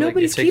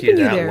 Nobody's keeping you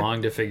there. It took you that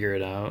long to figure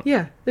it out.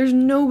 Yeah. There's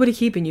nobody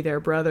keeping you there,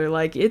 brother.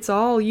 It's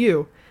all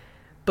you.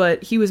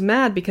 But he was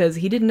mad because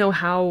he didn't know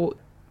how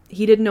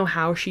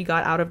she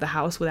got out of the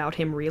house without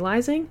him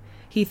realizing.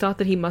 He thought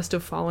that he must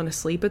have fallen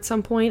asleep at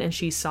some point, and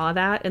she saw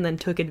that and then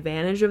took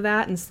advantage of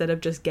that instead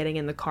of just getting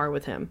in the car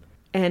with him.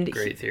 And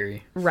Great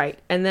theory. Right.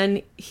 And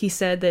then he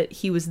said that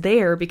he was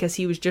there because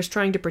he was just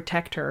trying to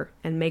protect her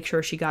and make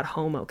sure she got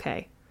home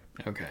okay.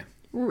 Okay.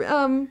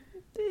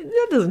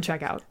 That doesn't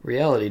check out.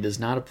 Reality does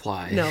not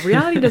apply. No,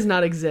 reality does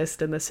not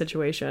exist in this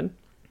situation.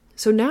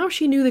 So now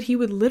she knew that he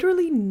would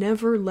literally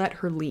never let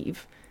her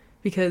leave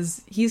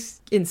because he's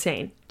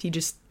insane. He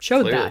just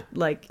showed that.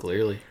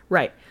 Clearly.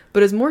 Right.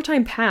 But as more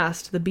time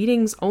passed, the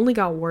beatings only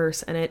got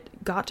worse, and it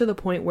got to the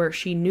point where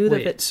she knew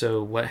that...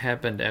 So what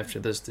happened after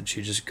this? Did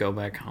she just go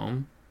back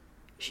home?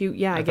 I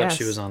guess. I thought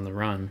she was on the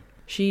run.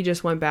 She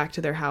just went back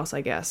to their house,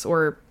 I guess.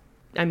 Or,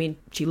 I mean,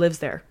 she lives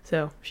there,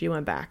 so she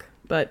went back.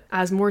 But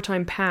as more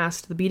time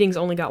passed, the beatings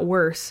only got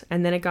worse,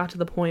 and then it got to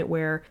the point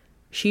where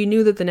she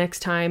knew that the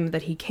next time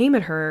that he came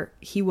at her,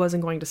 he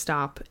wasn't going to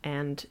stop,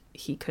 and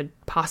he could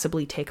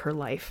possibly take her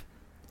life.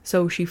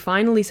 So she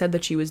finally said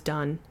that she was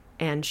done,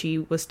 and she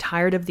was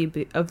tired of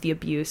the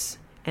abuse,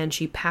 and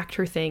she packed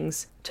her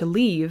things to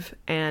leave,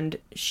 and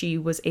she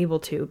was able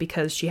to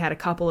because she had a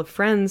couple of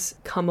friends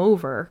come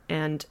over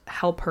and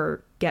help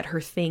her get her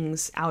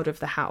things out of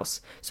the house.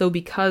 So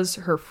because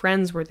her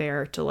friends were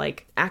there to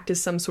act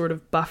as some sort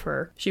of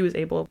buffer, she was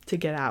able to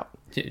get out.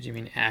 Do you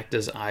mean act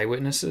as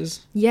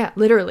eyewitnesses? Yeah,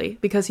 literally,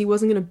 because he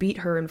wasn't going to beat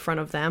her in front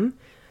of them.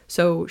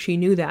 So she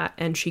knew that,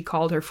 and she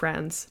called her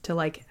friends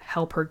to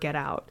help her get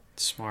out.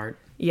 Smart.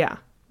 Yeah.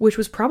 Which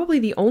was probably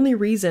the only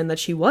reason that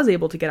she was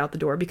able to get out the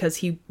door, because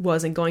he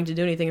wasn't going to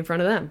do anything in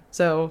front of them.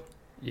 So...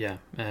 Yeah,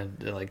 and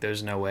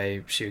there's no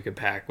way she could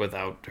pack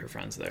without her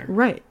friends there.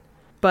 Right.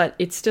 But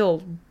it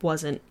still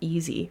wasn't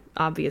easy,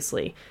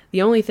 obviously.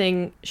 The only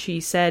thing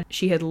she said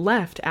she had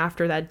left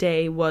after that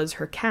day was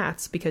her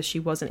cats, because she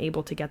wasn't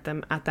able to get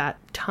them at that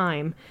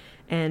time,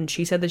 and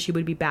she said that she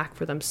would be back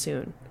for them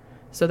soon.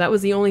 So that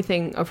was the only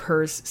thing of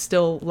hers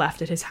still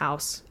left at his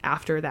house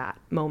after that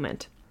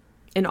moment.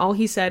 And all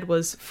he said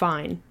was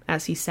fine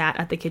as he sat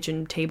at the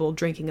kitchen table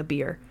drinking a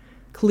beer,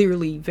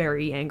 clearly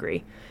very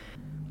angry.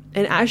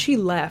 And as she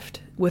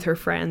left with her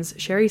friends,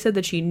 Cheri said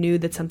that she knew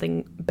that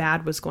something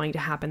bad was going to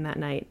happen that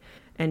night,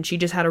 and she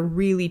just had a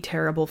really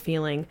terrible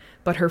feeling,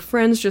 but her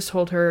friends just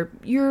told her,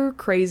 "You're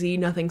crazy,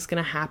 nothing's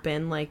gonna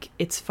happen,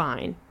 it's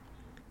fine."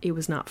 It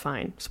was not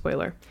fine,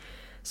 spoiler.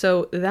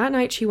 So that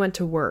night she went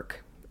to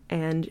work,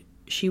 and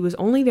she was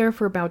only there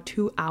for about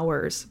 2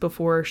 hours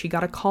before she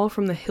got a call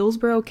from the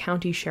Hillsborough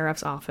County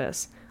Sheriff's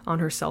Office on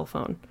her cell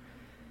phone.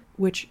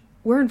 Which,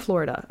 we're in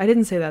Florida. I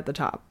didn't say that at the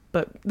top,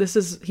 but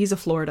he's a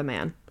Florida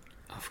man.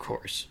 Of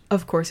course.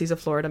 Of course he's a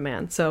Florida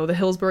man. So the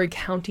Hillsborough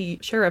County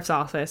Sheriff's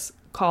Office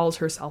calls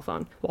her cell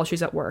phone while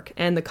she's at work.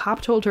 And the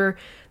cop told her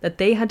that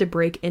they had to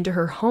break into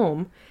her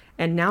home,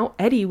 and now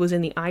Eddie was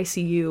in the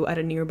ICU at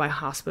a nearby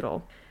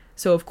hospital.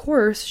 So of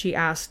course she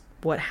asked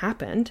what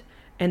happened,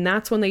 and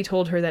that's when they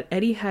told her that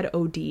Eddie had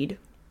OD'd.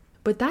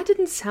 But that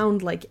didn't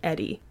sound like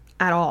Eddie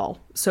at all.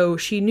 So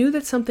she knew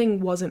that something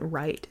wasn't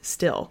right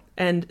still.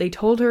 And they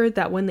told her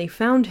that when they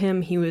found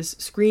him, he was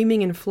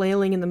screaming and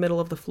flailing in the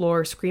middle of the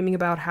floor, screaming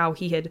about how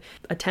he had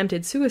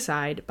attempted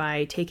suicide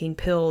by taking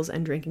pills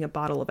and drinking a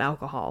bottle of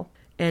alcohol.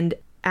 And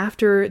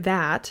after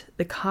that,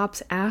 the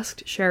cops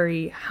asked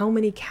Cheri how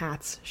many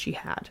cats she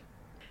had.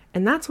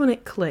 And that's when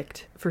it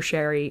clicked for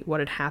Cheri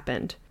what had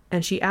happened.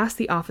 And she asked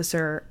the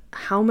officer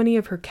how many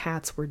of her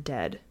cats were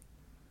dead.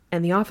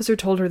 And the officer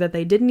told her that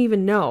they didn't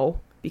even know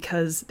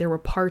because there were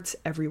parts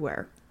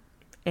everywhere.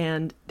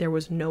 And there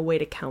was no way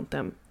to count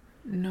them.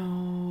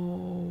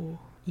 No.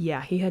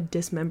 Yeah, he had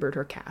dismembered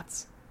her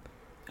cats.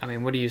 I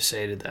mean, what do you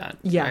say to that?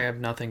 Yeah. I have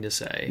nothing to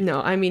say.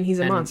 No, I mean, he's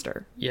a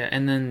monster. Yeah,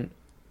 and then,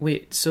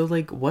 wait, so,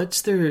 like,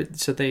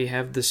 so they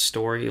have this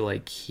story,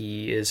 like,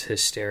 he is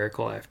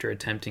hysterical after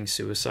attempting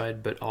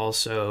suicide, but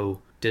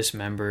also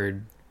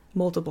dismembered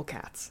multiple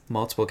cats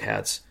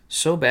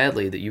so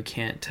badly that you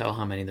can't tell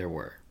how many there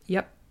were.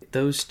 Yep.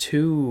 Those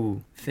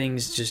two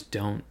things just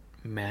don't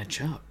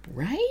match up,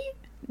 right?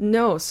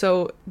 No,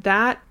 so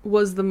that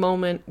was the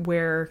moment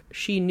where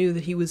she knew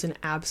that he was an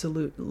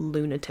absolute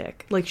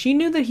lunatic. Like, she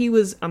knew that he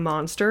was a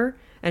monster,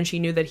 and she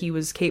knew that he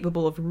was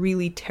capable of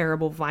really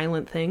terrible,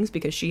 violent things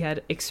because she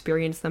had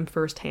experienced them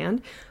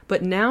firsthand.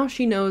 But now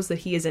she knows that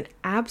he is an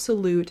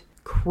absolute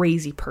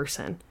crazy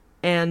person.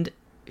 And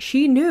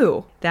she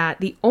knew that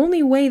the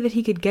only way that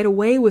he could get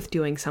away with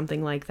doing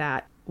something like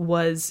that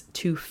was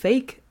to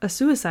fake a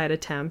suicide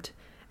attempt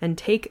and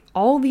take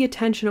all the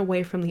attention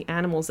away from the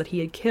animals that he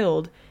had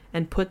killed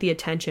and put the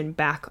attention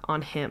back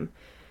on him.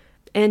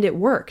 And it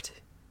worked.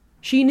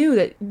 She knew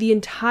that the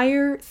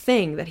entire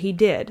thing that he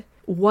did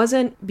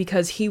wasn't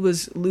because he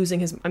was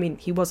losing his... I mean,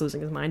 he was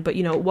losing his mind, but,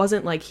 it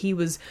wasn't like he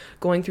was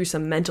going through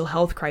some mental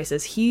health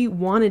crisis. He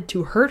wanted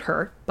to hurt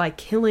her by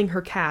killing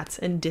her cats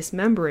and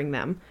dismembering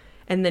them,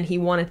 and then he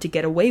wanted to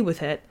get away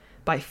with it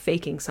by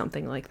faking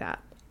something like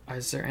that.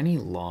 Is there any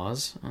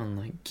laws on,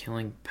 like,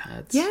 killing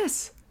pets?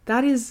 Yes,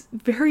 that is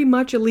very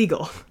much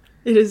illegal.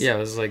 It is. Yeah, it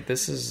was like,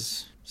 this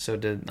is...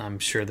 I'm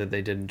sure that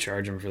they didn't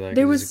charge him for that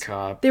because he's a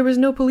cop. There was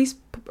no police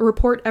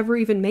report ever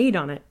even made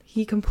on it.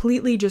 He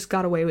completely just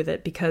got away with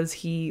it because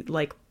he,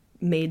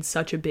 made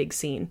such a big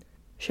scene.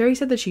 Cheri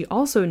said that she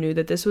also knew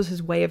that this was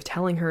his way of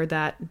telling her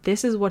that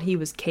this is what he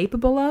was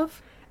capable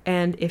of,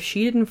 and if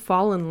she didn't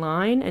fall in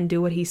line and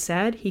do what he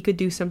said, he could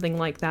do something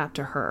like that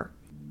to her.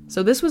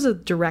 So this was a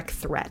direct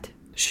threat.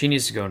 She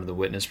needs to go into the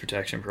witness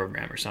protection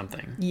program or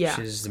something. Yeah.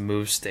 She needs to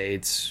move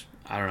states...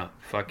 I don't know,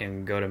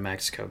 fucking go to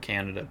Mexico,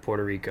 Canada,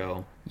 Puerto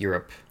Rico,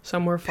 Europe.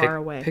 Somewhere far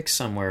away. Pick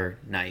somewhere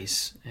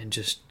nice and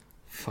just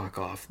fuck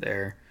off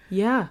there.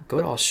 Yeah. Go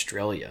to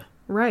Australia.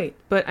 Right.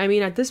 But, I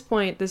mean, at this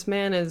point, this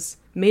man has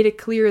made it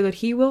clear that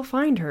he will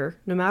find her,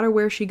 no matter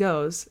where she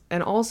goes.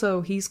 And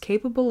also, he's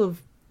capable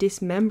of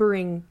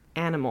dismembering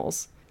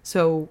animals.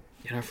 So...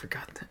 I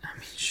forgot that. I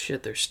mean,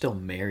 shit, they're still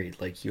married.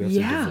 Like, you have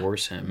to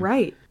divorce him.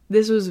 Right.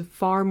 This was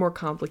far more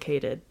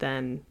complicated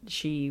than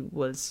she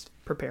was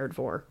prepared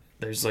for.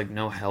 There's,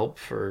 no help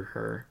for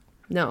her.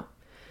 No.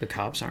 The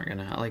cops aren't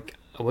gonna,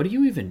 what do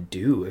you even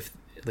do if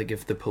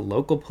the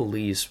local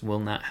police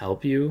will not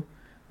help you?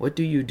 What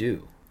do you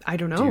do? I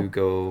don't know. Do you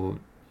go,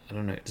 I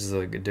don't know, is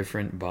there, a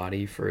different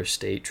body for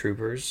state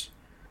troopers?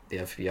 The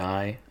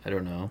FBI? I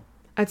don't know.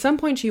 At some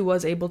point, she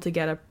was able to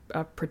get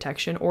a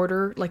protection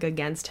order,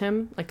 against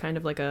him, kind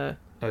of like a...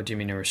 Oh, do you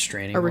mean a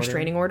restraining order? A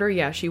restraining order,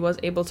 yeah. She was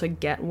able to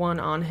get one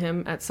on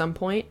him at some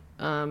point,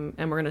 and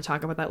we're going to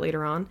talk about that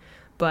later on.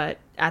 But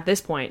at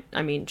this point,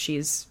 I mean,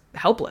 she's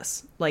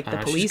helpless. The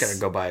police... She's got to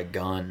go buy a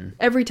gun.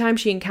 Every time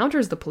she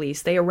encounters the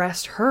police, they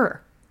arrest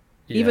her.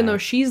 Yeah. Even though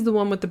she's the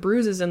one with the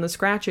bruises and the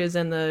scratches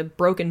and the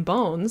broken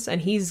bones,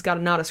 and he's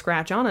got not a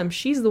scratch on him,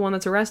 she's the one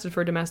that's arrested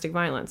for domestic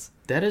violence.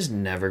 That is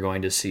never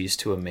going to cease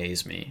to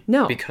amaze me.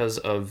 No. Because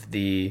of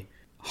the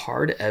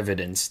hard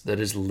evidence that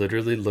is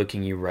literally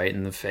looking you right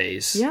in the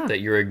face that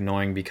you're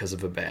ignoring because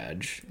of a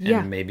badge.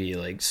 And maybe,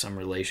 some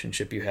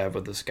relationship you have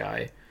with this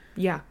guy.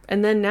 Yeah,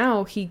 and then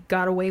now he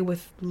got away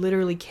with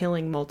literally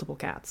killing multiple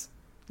cats.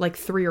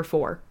 3 or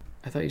 4.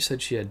 I thought you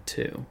said she had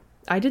 2.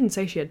 I didn't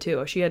say she had 2.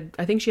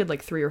 I think she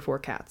had 3 or 4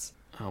 cats.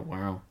 Oh,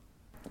 wow.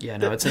 Yeah,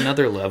 no, it's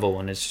another level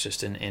when it's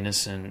just an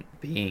innocent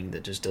being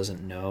that just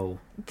doesn't know.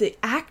 The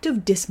act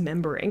of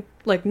dismembering,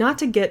 not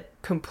to get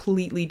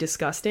completely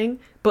disgusting,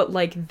 but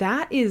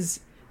that is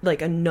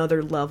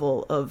another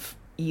level of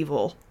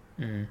evil.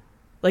 Mm.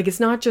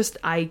 It's not just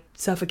I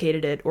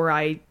suffocated it or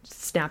I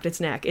snapped its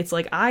neck. It's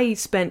I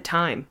spent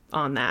time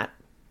on that,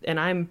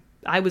 and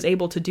I was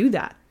able to do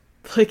that.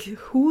 Like,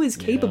 who is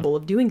capable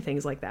of doing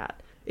things like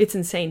that? It's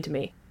insane to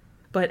me.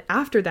 But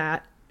after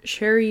that,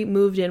 Cheri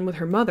moved in with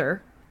her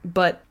mother,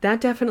 but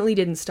that definitely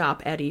didn't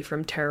stop Eddie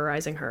from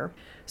terrorizing her.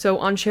 So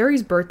on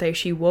Cheri's birthday,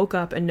 she woke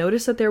up and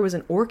noticed that there was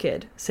an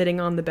orchid sitting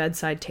on the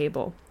bedside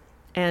table.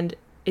 And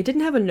it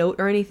didn't have a note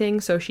or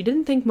anything, so she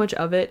didn't think much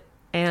of it,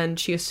 and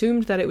she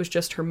assumed that it was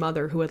just her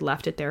mother who had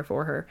left it there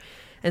for her.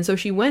 And so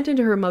she went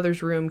into her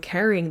mother's room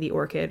carrying the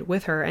orchid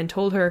with her and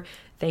told her,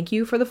 "Thank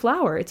you for the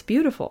flower, it's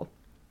beautiful."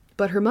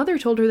 But her mother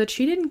told her that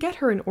she didn't get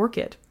her an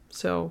orchid,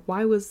 so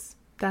why was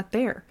that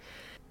there?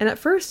 And at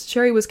first,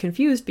 Cheri was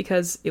confused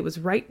because it was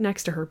right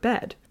next to her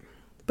bed.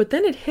 But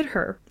then it hit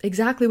her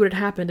exactly what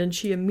had happened, and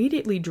she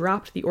immediately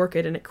dropped the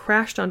orchid and it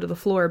crashed onto the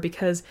floor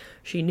because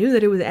she knew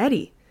that it was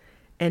Eddie.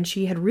 And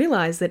she had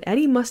realized that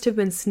Eddie must have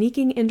been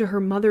sneaking into her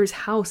mother's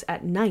house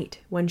at night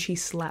when she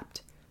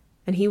slept.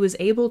 And he was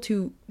able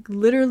to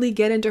literally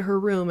get into her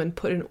room and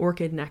put an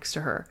orchid next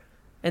to her.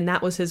 And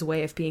that was his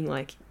way of being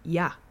like,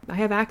 yeah, I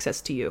have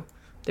access to you.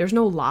 There's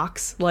no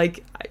locks.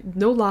 Like,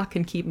 no lock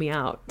can keep me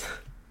out.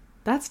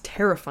 That's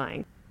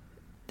terrifying.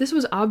 This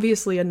was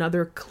obviously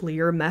another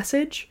clear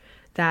message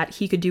that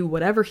he could do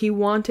whatever he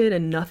wanted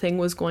and nothing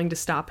was going to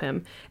stop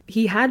him.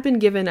 He had been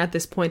given at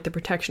this point the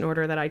protection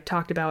order that I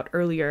talked about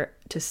earlier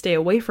to stay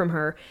away from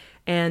her,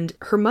 and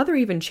her mother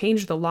even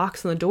changed the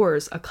locks on the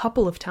doors a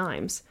couple of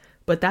times,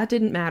 but that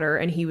didn't matter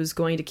and he was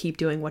going to keep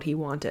doing what he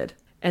wanted.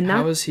 And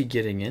how was he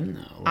getting in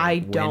though? Like, I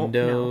don't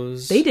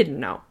windows? know. They didn't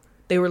know.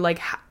 They were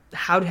like,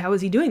 how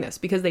is he doing this?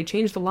 Because they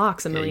changed the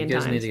locks a million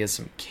times. You guys need to get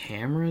some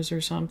cameras or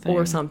something?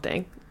 Or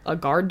something. A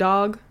guard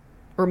dog.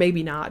 Or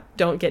maybe not.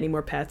 Don't get any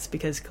more pets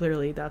because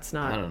clearly that's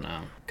not... I don't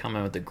know. Come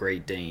out with the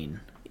Great Dane.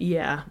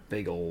 Yeah.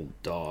 Big old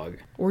dog.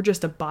 Or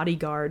just a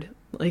bodyguard.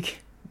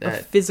 Like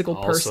that a physical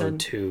person. Also,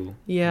 too,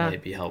 yeah.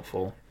 might be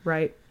helpful.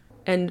 Right.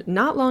 And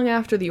not long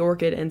after the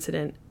orchid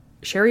incident,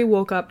 Cheri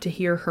woke up to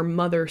hear her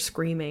mother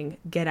screaming,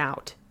 "Get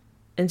out."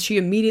 And she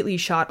immediately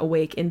shot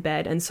awake in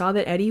bed and saw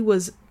that Eddie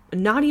was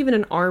not even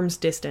an arm's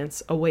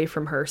distance away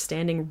from her,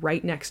 standing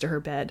right next to her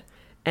bed.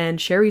 And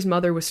Cheri's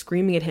mother was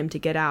screaming at him to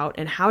get out,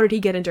 and how did he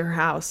get into her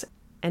house?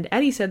 And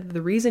Eddie said that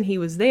the reason he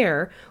was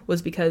there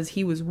was because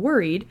he was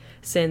worried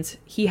since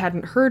he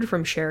hadn't heard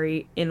from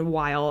Cheri in a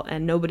while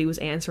and nobody was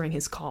answering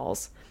his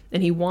calls.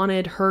 And he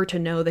wanted her to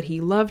know that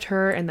he loved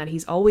her and that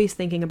he's always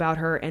thinking about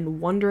her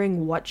and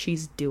wondering what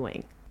she's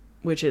doing,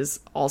 which is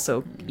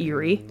also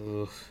eerie.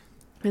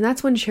 And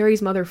that's when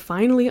Cheri's mother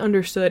finally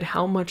understood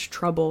how much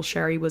trouble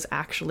Cheri was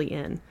actually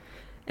in.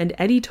 And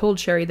Eddie told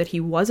Cheri that he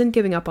wasn't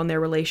giving up on their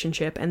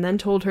relationship and then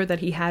told her that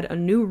he had a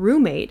new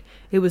roommate.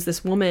 It was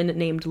this woman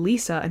named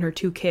Lisa and her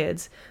 2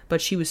 kids,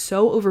 but she was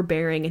so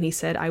overbearing and he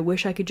said, "I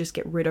wish I could just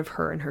get rid of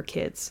her and her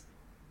kids."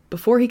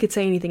 Before he could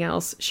say anything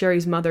else,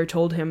 Cheri's mother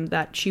told him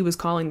that she was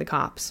calling the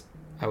cops.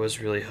 I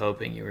was really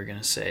hoping you were going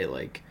to say,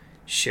 like,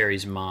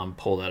 Cheri's mom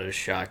pulled out a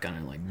shotgun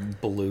and, like,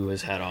 blew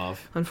his head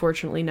off.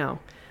 Unfortunately, no.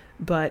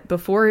 But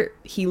before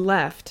he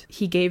left,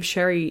 he gave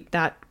Cheri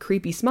that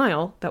creepy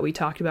smile that we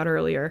talked about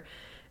earlier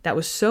that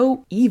was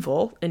so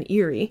evil and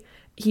eerie.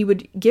 He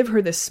would give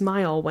her this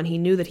smile when he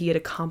knew that he had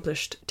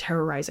accomplished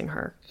terrorizing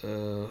her.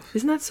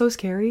 Isn't that so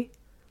scary?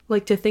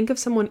 Like, to think of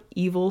someone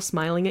evil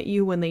smiling at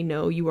you when they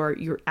know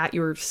you're at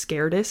your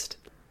scaredest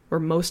or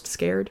most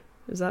scared.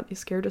 Is that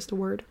scaredest a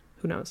word?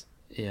 Who knows?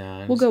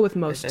 Yeah. We'll go with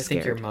most scared. I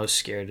think your most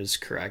scared is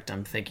correct.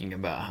 I'm thinking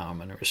about how I'm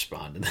going to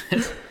respond to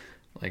that.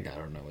 Like, I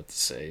don't know what to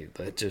say.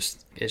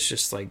 It's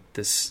just like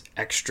this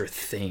extra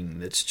thing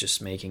that's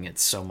just making it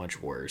so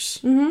much worse.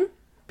 Mm-hmm.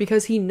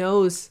 Because he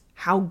knows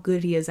how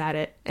good he is at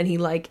it, and he,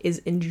 like, is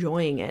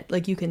enjoying it.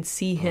 Like, you can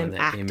see him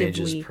actively... That image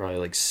is probably,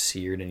 like,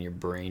 seared in your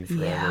brain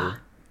forever. Yeah,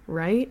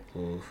 right?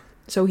 Oof.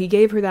 So he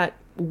gave her that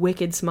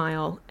wicked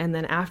smile, and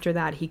then after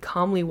that, he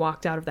calmly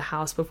walked out of the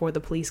house before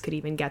the police could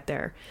even get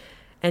there.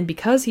 And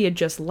because he had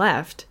just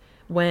left,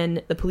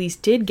 when the police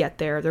did get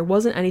there, there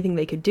wasn't anything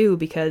they could do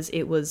because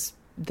it was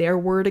their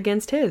word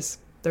against his.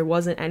 There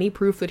wasn't any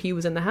proof that he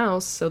was in the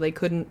house, so they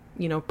couldn't,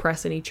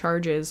 press any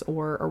charges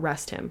or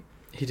arrest him.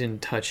 He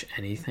didn't touch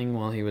anything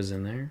while he was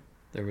in there?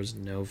 There was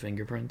no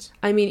fingerprints?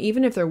 I mean,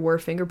 even if there were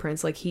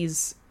fingerprints, like,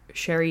 he's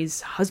Cheri's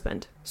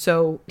husband.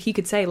 So he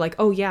could say, like,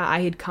 oh yeah,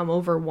 I had come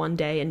over one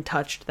day and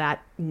touched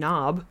that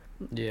knob.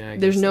 Yeah, I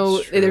there's guess no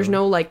that's true. There's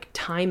no, like,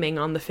 timing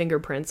on the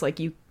fingerprints. Like,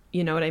 you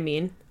know what I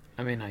mean?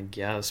 I mean, I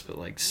guess, but,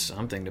 like,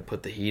 something to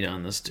put the heat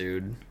on this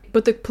dude.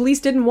 But the police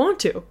didn't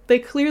want to. They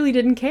clearly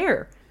didn't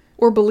care.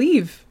 Or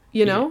believe,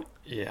 know?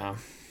 Yeah.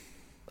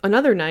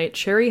 Another night,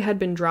 Cheri had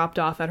been dropped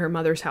off at her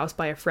mother's house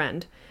by a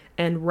friend,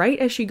 and right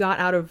as she got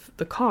out of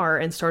the car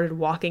and started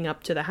walking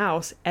up to the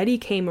house, Eddie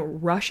came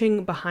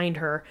rushing behind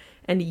her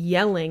and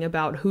yelling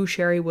about who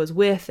Cheri was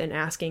with and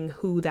asking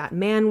who that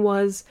man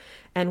was.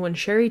 And when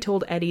Cheri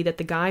told Eddie that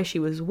the guy she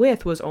was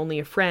with was only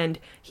a friend,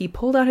 he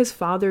pulled out his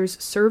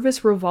father's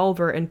service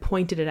revolver and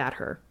pointed it at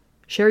her.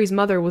 Cheri's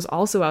mother was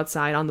also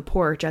outside on the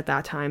porch at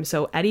that time,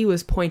 so Eddie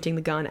was pointing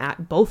the gun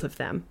at both of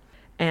them.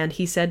 And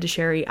he said to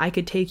Cheri, "I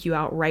could take you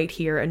out right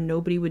here and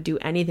nobody would do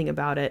anything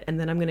about it, and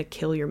then I'm going to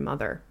kill your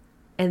mother."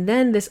 And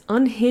then this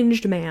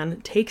unhinged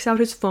man takes out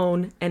his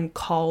phone and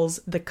calls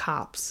the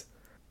cops.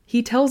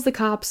 He tells the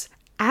cops,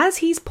 as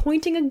he's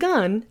pointing a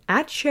gun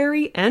at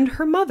Cheri and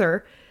her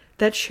mother,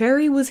 that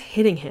Cheri was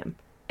hitting him.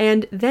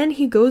 And then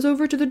he goes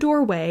over to the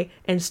doorway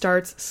and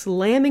starts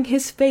slamming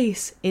his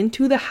face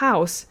into the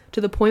house to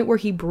the point where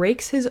he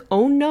breaks his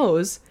own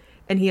nose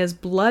and he has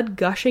blood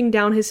gushing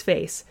down his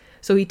face.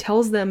 So he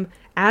tells them,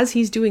 as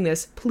he's doing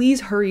this,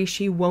 please hurry,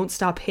 she won't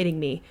stop hitting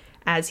me,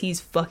 as he's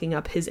fucking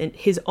up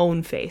his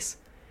own face.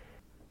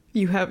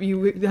 You have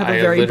a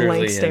very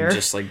blank stare. Am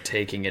just like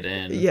taking it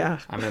in. Yeah.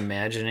 I'm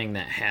imagining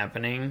that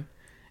happening.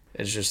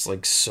 It's just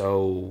like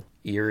so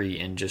eerie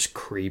and just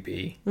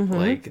creepy. Mm-hmm.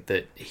 Like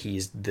that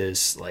he's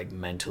this like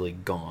mentally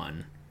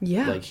gone.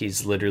 Yeah. Like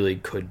he's literally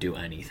could do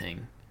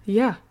anything.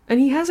 Yeah. And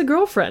he has a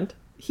girlfriend.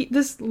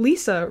 This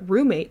Lisa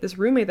roommate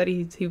that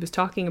he was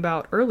talking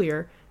about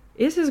earlier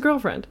is his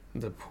girlfriend.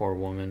 The poor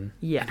woman.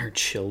 Yeah. And her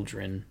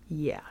children.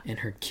 Yeah. And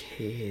her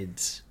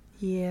kids.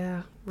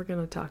 Yeah, we're going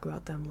to talk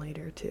about them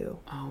later, too.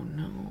 Oh,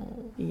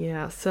 no.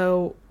 Yeah,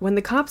 so when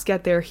the cops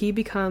get there, he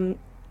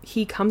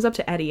comes up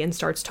to Eddie and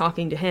starts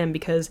talking to him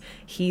because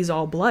he's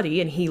all bloody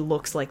and he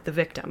looks like the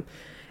victim.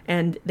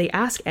 And they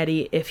ask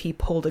Eddie if he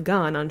pulled a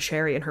gun on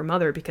Cheri and her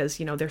mother because,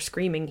 they're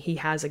screaming, he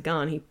has a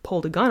gun, he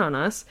pulled a gun on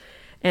us.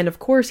 And of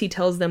course, he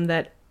tells them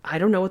that, I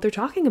don't know what they're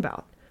talking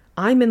about.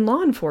 I'm in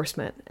law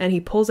enforcement. And he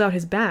pulls out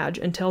his badge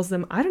and tells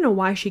them, I don't know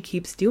why she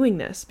keeps doing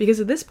this.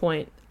 Because at this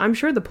point, I'm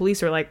sure the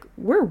police are like,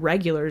 we're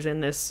regulars in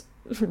this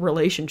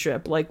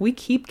relationship. Like, we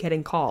keep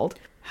getting called.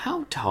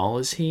 How tall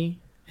is he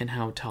and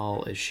how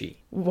tall is she?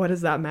 What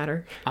does that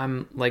matter?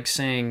 I'm like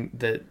saying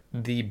that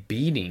the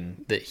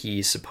beating that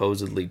he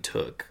supposedly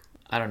took,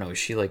 I don't know, is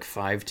she like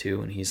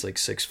 5'2" and he's like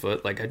 6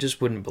 foot? Like, I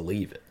just wouldn't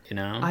believe it,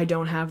 I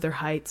don't have their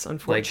heights,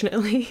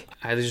 unfortunately. Like,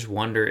 I just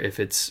wonder if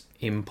it's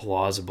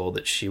implausible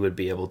that she would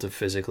be able to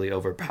physically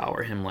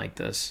overpower him like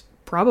this.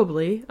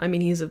 Probably. I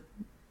mean, he's a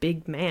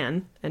big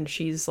man and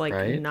she's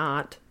like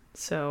not.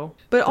 So,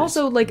 but There's,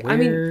 also like,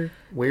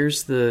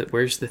 where's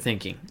the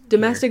thinking?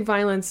 Domestic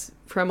violence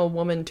from a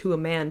woman to a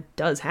man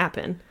does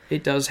happen.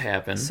 It does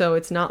happen. So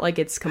it's not like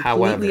it's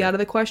completely out of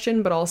the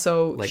question, but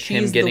also like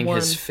she's him getting the one...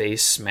 his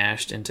face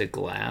smashed into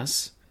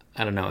glass.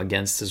 I don't know,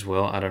 against his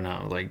will. I don't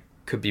know. Like,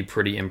 could be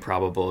pretty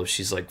improbable if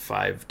she's like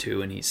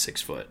 5'2" and he's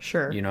 6 foot.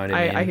 Sure. You know what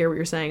I mean? I hear what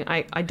you're saying.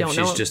 I don't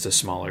know. She's just a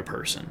smaller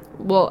person.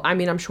 Well, I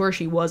mean, I'm sure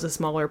she was a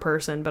smaller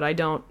person, but I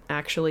don't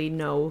actually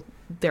know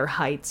their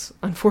heights,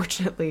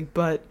 unfortunately.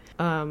 But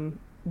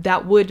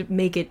that would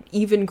make it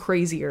even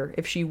crazier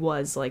if she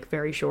was like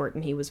very short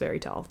and he was very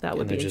tall. That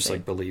would be just insane.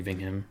 like believing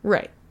him.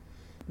 Right.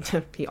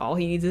 All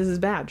he needs is his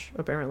badge,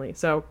 apparently.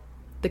 So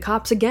the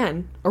cops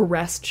again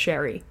arrest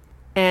Cheri.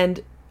 And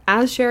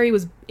as Cheri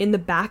was in the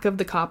back of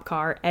the cop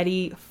car,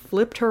 Eddie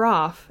flipped her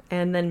off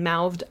and then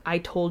mouthed, "I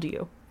told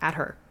you," at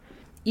her.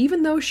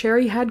 Even though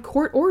Cheri had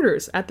court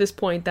orders at this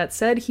point that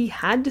said he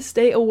had to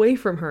stay away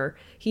from her,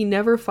 he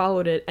never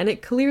followed it, and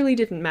it clearly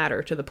didn't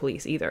matter to the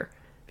police either.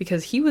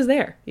 Because he was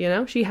there,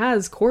 She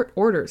has court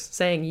orders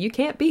saying, you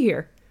can't be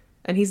here.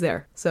 And he's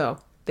there. So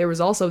there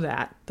was also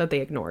that they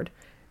ignored.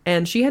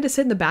 And she had to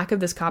sit in the back of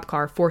this cop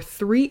car for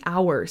 3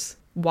 hours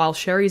while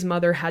Cheri's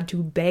mother had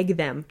to beg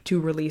them to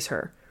release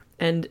her.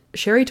 And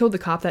Cheri told the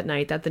cop that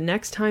night that the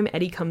next time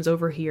Eddie comes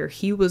over here,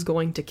 he was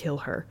going to kill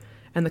her.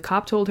 And the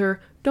cop told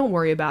her, don't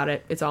worry about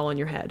it. It's all in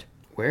your head.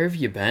 Where have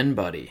you been,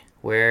 buddy?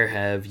 Where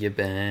have you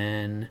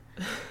been?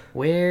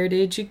 Where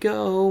did you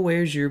go?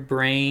 Where's your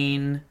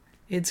brain?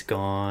 It's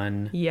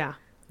gone. Yeah.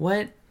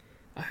 What?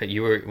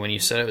 When you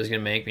said it was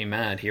going to make me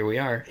mad, here we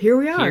are. Here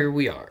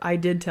we are. I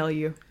did tell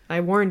you. I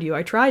warned you.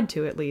 I tried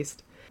to, at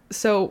least.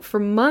 So, for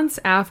months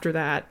after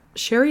that,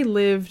 Cheri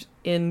lived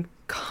in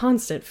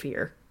constant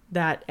fear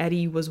that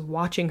Eddie was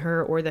watching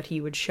her or that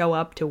he would show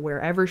up to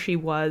wherever she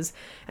was,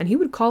 and he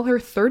would call her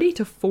 30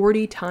 to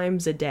 40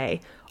 times a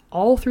day,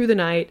 all through the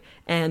night,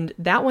 and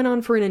that went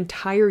on for an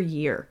entire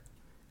year.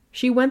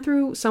 She went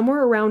through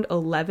somewhere around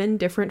 11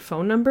 different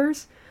phone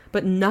numbers,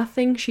 but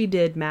nothing she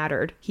did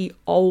mattered. He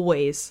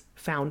always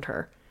found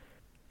her.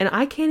 And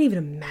I can't even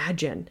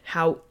imagine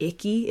how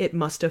icky it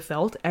must have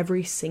felt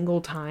every single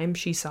time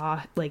she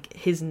saw like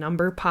his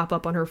number pop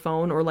up on her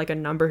phone, or like a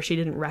number she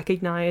didn't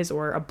recognize,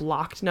 or a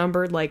blocked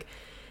number. Like,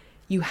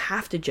 you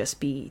have to just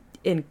be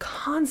in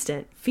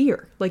constant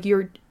fear. Like,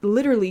 you're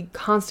literally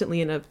constantly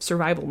in a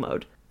survival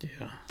mode.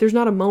 Yeah. There's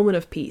not a moment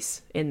of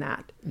peace in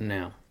that.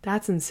 No.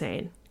 That's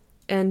insane.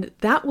 And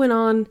that went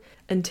on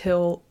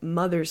until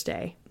Mother's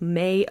Day,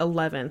 May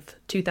 11th,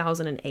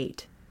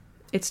 2008.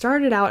 It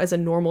started out as a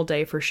normal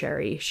day for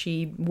Cheri.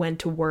 She went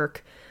to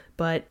work,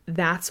 but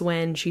that's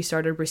when she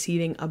started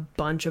receiving a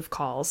bunch of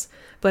calls.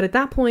 But at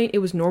that point, it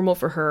was normal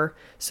for her,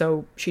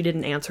 so she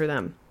didn't answer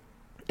them.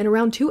 And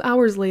around 2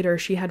 hours later,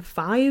 she had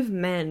 5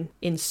 men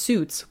in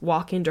suits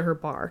walk into her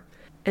bar.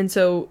 And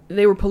so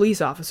they were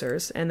police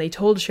officers, and they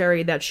told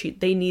Cheri that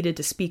they needed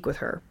to speak with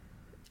her.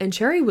 And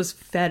Cheri was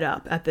fed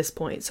up at this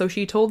point, so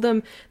she told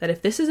them that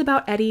if this is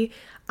about Eddie,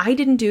 I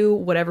didn't do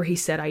whatever he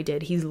said I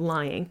did. He's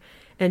lying.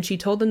 And she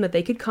told them that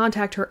they could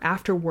contact her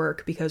after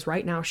work because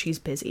right now she's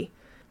busy.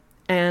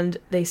 And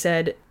they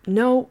said,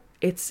 no,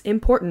 it's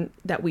important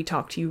that we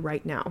talk to you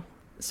right now.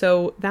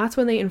 So that's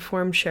when they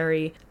informed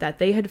Cheri that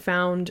they had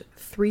found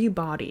 3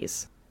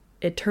 bodies.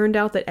 It turned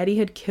out that Eddie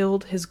had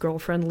killed his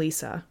girlfriend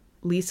Lisa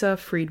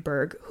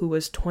Friedberg, who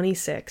was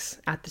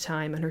 26 at the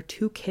time, and her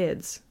 2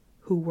 kids,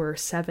 who were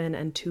 7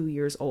 and 2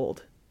 years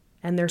old,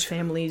 and their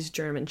family's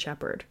German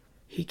Shepherd.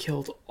 He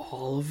killed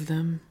all of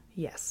them?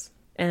 Yes.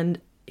 And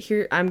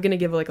here, I'm going to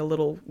give like a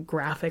little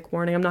graphic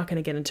warning. I'm not going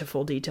to get into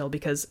full detail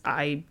because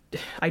I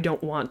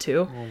don't want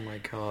to. Oh my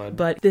God.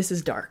 But this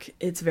is dark.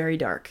 It's very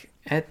dark.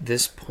 At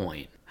this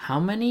point, how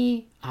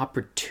many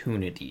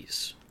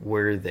opportunities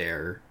were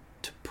there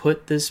to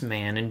put this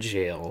man in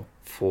jail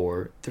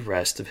for the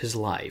rest of his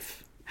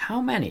life?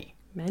 How many?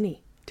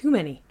 Many. Too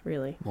many,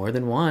 really. More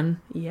than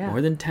 1? Yeah.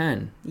 More than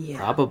 10? Yeah.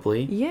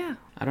 Probably. Yeah.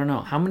 I don't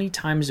know. How many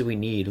times do we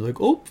need? Like,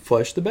 oh,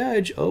 flush the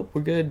badge. Oh,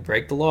 we're good.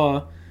 Break the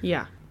law.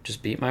 Yeah.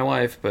 Just beat my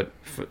wife, but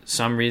for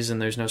some reason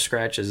there's no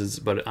scratches,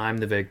 but I'm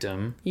the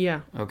victim.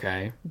 Yeah.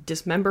 Okay.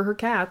 Dismember her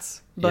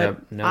cats,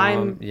 but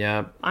I'm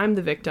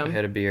the victim. I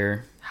had a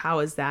beer. How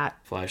is that?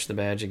 Flash the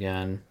badge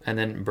again. And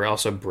then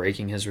also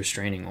breaking his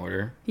restraining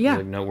order. Yeah.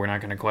 Like, no, we're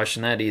not going to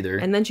question that either.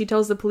 And then she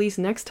tells the police,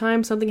 next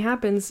time something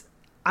happens,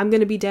 I'm going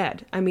to be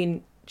dead. I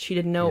mean, she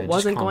didn't know it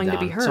wasn't going to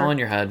be her. It's all in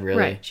your head, really.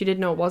 Right. She didn't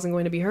know it wasn't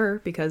going to be her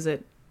because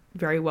it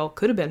very well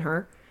could have been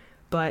her.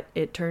 But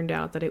it turned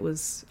out that it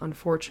was,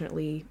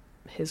 unfortunately,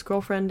 his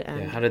girlfriend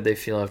and how did they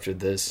feel after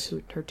this?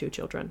 her 2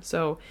 children.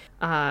 So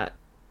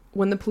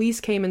when the police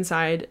came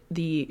inside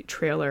the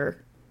trailer,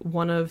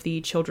 one of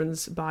the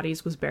children's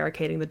bodies was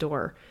barricading the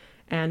door.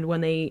 And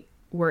when they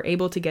were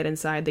able to get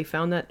inside, they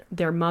found that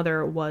their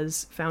mother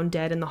was found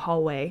dead in the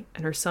hallway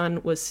and her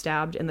son was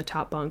stabbed in the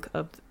top bunk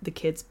of the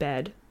kid's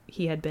bed.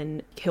 He had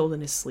been killed in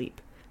his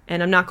sleep.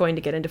 And I'm not going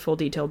to get into full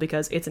detail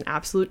because it's an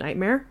absolute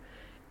nightmare,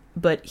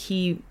 but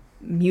he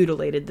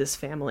mutilated this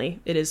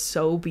family. It is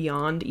so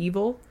beyond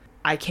evil.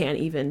 I can't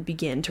even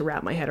begin to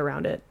wrap my head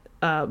around it.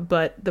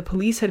 But the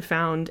police had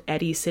found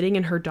Eddie sitting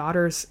in her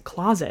daughter's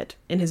closet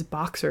in his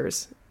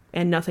boxers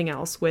and nothing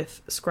else,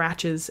 with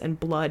scratches and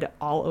blood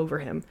all over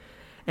him.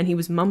 And he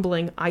was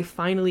mumbling, "I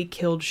finally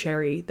killed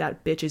Cheri.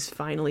 That bitch is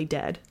finally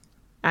dead,"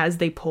 as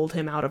they pulled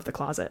him out of the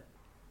closet.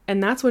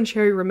 And that's when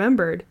Cheri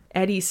remembered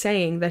Eddie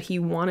saying that he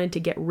wanted to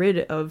get rid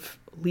of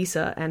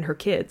Lisa and her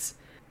kids.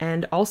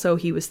 And also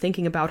he was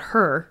thinking about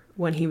her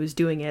when he was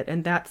doing it,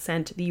 and that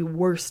sent the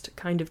worst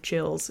kind of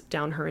chills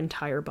down her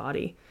entire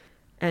body.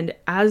 And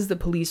as the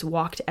police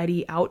walked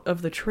Eddie out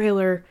of the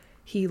trailer,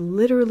 he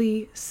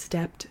literally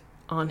stepped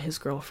on his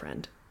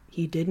girlfriend.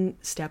 He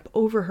didn't step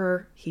over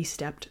her, he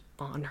stepped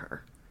on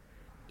her.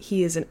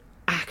 He is an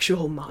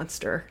actual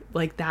monster.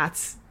 Like,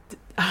 that's...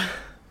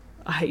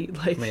 I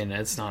mean,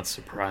 it's not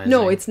surprising.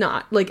 No, it's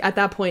not. Like, at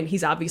that point,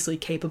 he's obviously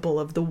capable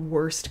of the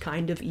worst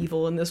kind of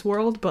evil in this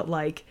world, but,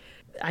 like,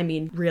 I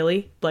mean,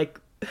 really? Like,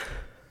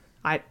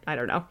 I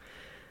don't know.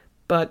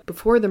 But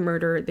before the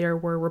murder, there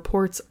were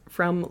reports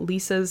from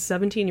Lisa's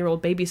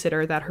 17-year-old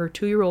babysitter that her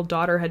 2-year-old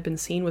daughter had been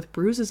seen with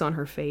bruises on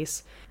her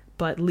face,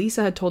 but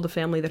Lisa had told the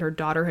family that her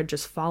daughter had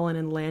just fallen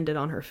and landed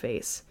on her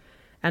face.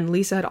 And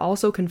Lisa had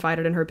also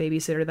confided in her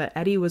babysitter that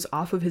Eddie was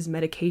off of his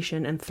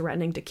medication and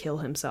threatening to kill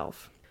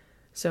himself.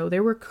 So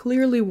there were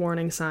clearly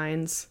warning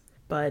signs,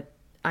 but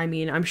I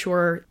mean, I'm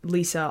sure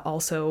Lisa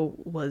also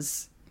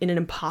was in an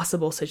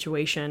impossible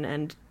situation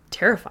and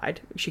terrified.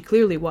 She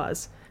clearly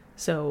was.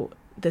 So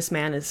this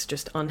man is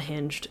just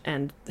unhinged.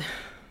 And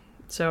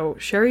so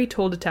Cheri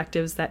told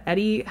detectives that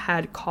Eddie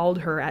had called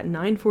her at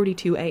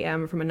 9:42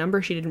 a.m. from a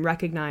number she didn't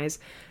recognize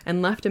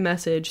and left a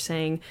message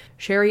saying,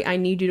 "Cheri, I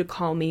need you to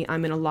call me.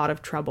 I'm in a lot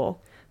of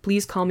trouble.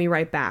 Please call me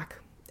right back."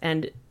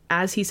 And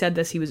as he said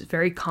this, he was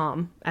very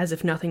calm, as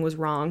if nothing was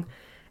wrong,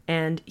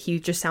 and he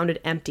just sounded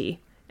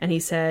empty. And he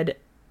said,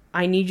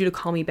 "I need you to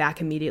call me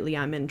back immediately.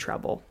 I'm in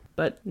trouble."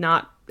 But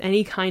not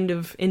any kind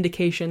of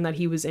indication that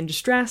he was in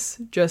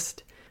distress,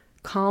 just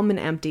calm and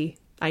empty.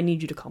 "I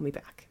need you to call me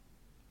back."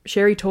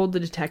 Cheri told the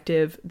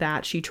detective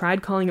that she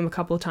tried calling him a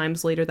couple of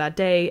times later that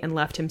day and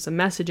left him some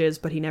messages,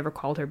 but he never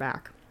called her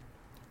back.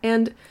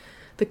 And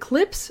the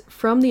clips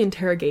from the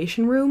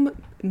interrogation room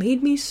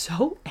made me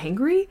so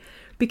angry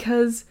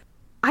because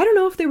I don't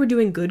know if they were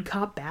doing good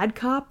cop, bad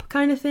cop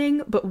kind of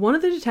thing, but one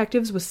of the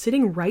detectives was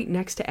sitting right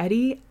next to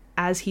Eddie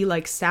as he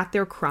like sat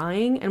there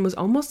crying and was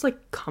almost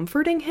like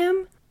comforting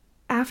him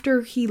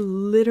after he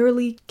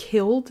literally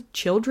killed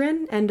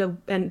children and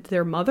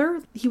their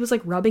mother. He was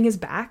like rubbing his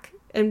back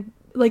and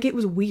like it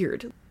was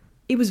weird.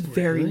 It was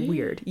very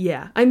weird.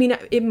 Yeah. I mean,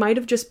 it might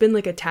have just been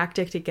like a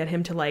tactic to get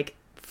him to like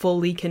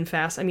fully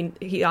confess. I mean,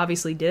 he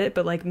obviously did it,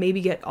 but like maybe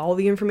get all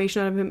the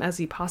information out of him as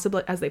they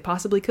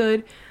possibly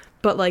could.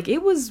 But like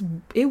it was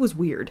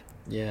weird.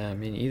 Yeah, I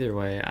mean, either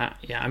way,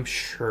 I'm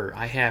sure,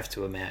 I have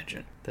to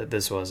imagine that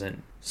this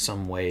wasn't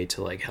some way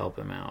to like help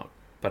him out.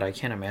 But I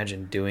can't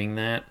imagine doing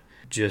that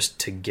just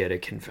to get a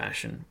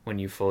confession when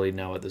you fully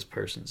know what this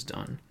person's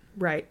done.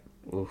 Right.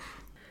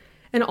 Oof.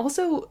 And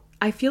also,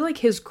 I feel like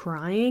his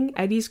crying,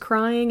 Eddie's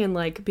crying and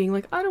like being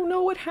like, I don't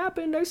know what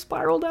happened, I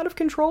spiraled out of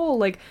control,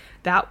 like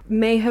that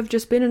may have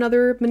just been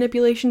another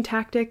manipulation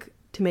tactic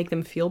to make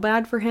them feel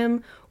bad for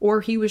him,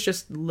 or he was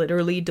just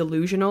literally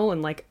delusional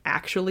and like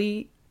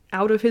actually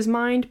out of his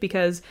mind,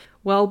 because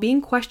while being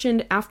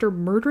questioned after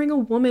murdering a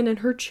woman and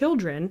her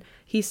children,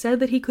 he said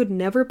that he could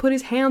never put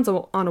his hands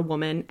on a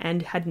woman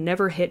and had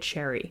never hit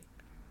Cheri.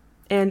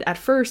 And at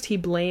first he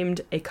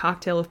blamed a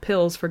cocktail of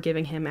pills for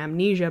giving him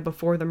amnesia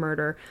before the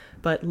murder,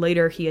 but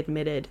later he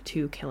admitted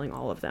to killing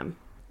all of them.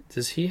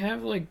 Does he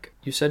have, like,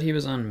 you said he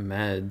was on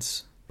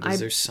meds. Is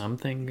there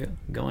something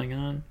going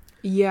on?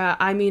 Yeah,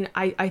 I mean,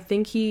 I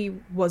think he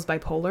was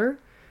bipolar,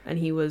 and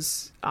he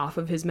was off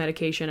of his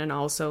medication and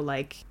also,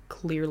 like,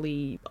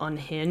 clearly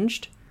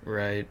unhinged.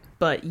 Right.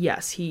 But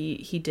yes,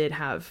 he did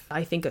have,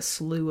 I think, a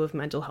slew of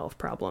mental health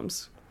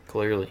problems.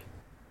 Clearly.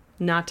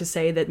 Not to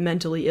say that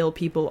mentally ill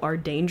people are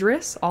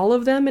dangerous, all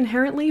of them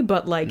inherently,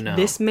 but, like, no,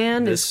 this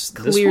man is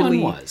clearly...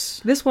 This one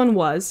was. This one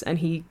was, and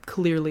he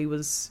clearly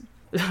was...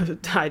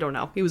 I don't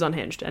know. He was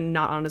unhinged and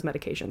not on his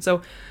medication.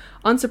 So,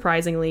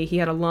 unsurprisingly, he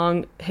had a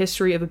long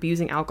history of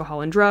abusing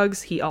alcohol and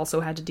drugs. He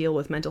also had to deal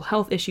with mental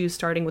health issues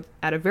starting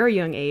at a very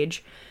young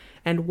age.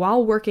 And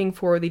while working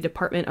for the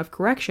Department of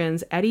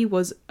Corrections, Eddie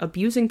was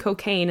abusing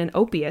cocaine and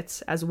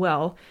opiates as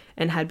well,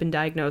 and had been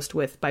diagnosed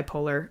with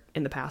bipolar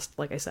in the past,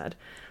 like I said.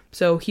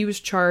 So he was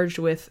charged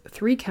with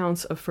 3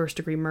 counts of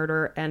first-degree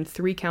murder and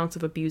 3 counts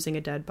of abusing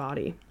a dead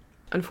body.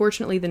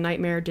 Unfortunately, the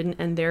nightmare didn't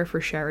end there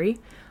for Cheri.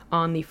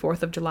 On the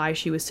 4th of July,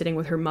 she was sitting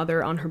with her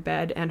mother on her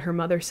bed, and her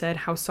mother said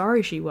how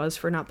sorry she was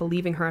for not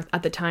believing her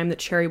at the time that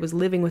Cheri was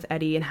living with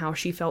Eddie and how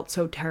she felt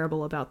so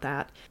terrible about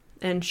that.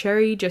 And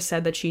Cheri just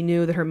said that she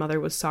knew that her mother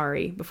was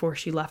sorry before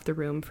she left the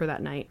room for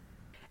that night.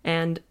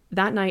 And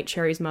that night,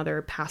 Cheri's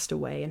mother passed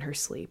away in her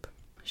sleep.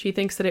 She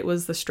thinks that it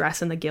was the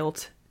stress and the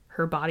guilt.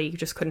 Her body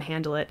just couldn't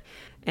handle it.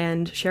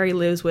 And Cheri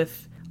lives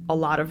with a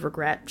lot of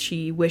regret.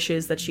 She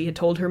wishes that she had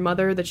told her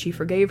mother that she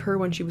forgave her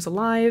when she was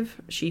alive.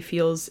 She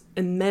feels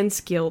immense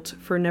guilt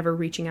for never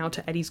reaching out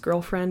to Eddie's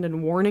girlfriend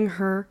and warning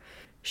her.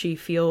 She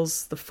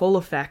feels the full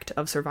effect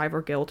of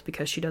survivor guilt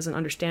because she doesn't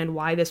understand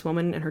why this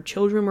woman and her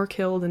children were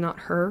killed and not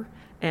her.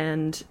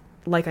 And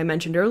like I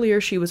mentioned earlier,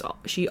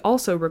 she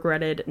also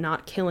regretted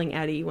not killing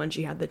Eddie when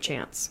she had the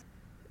chance.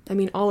 I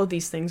mean, all of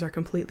these things are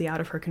completely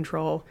out of her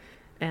control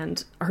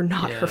and are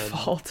not her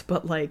fault,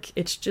 but, like,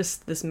 it's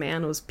just this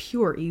man was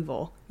pure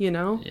evil, you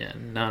know? Yeah,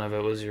 none of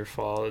it was your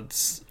fault.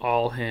 It's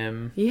all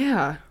him.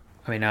 Yeah.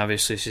 I mean,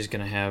 obviously she's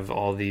going to have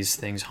all these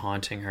things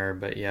haunting her,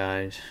 but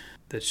yeah,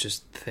 that's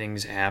just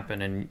things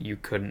happen and you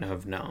couldn't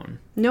have known.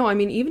 No, I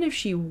mean, even if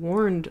she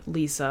warned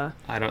Lisa...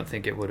 I don't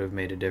think it would have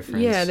made a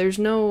difference. Yeah, there's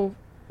no...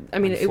 I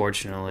mean,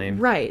 unfortunately.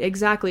 Right,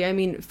 exactly. I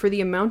mean, for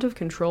the amount of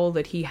control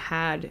that he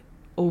had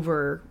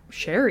over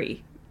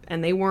Cheri,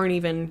 and they weren't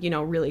even,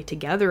 really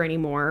together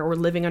anymore or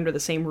living under the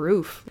same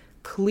roof.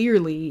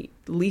 Clearly,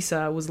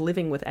 Lisa was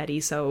living with Eddie,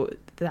 so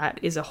that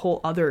is a whole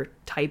other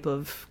type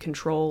of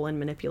control and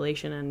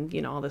manipulation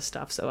and, all this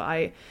stuff. So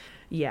I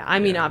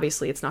mean,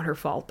 obviously it's not her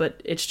fault, but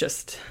it's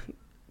just,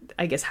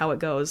 I guess, how it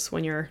goes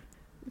when you're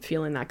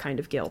feeling that kind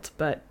of guilt.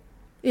 But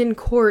in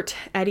court,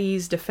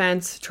 Eddie's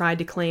defense tried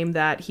to claim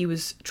that he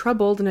was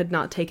troubled and had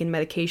not taken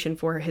medication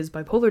for his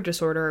bipolar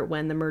disorder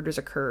when the murders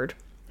occurred.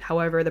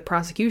 However, the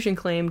prosecution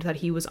claimed that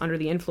he was under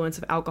the influence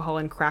of alcohol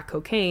and crack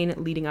cocaine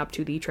leading up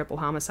to the triple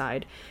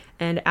homicide.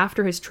 And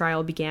after his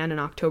trial began in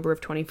October of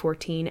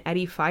 2014,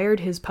 Eddie fired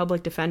his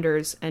public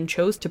defenders and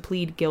chose to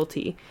plead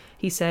guilty.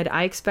 He said,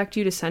 "I expect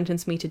you to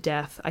sentence me to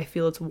death. I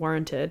feel it's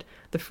warranted.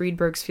 The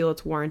Friedbergs feel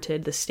it's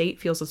warranted. The state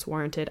feels it's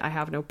warranted. I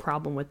have no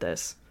problem with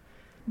this."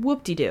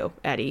 Whoop-de-doo,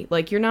 Eddie.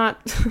 Like, you're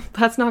not...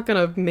 that's not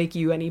gonna make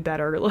you any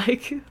better.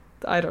 Like,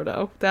 I don't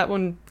know. That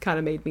one kind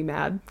of made me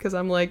mad, because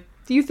I'm like,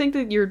 do you think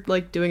that you're,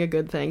 like, doing a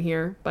good thing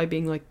here by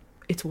being like,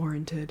 it's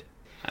warranted?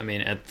 I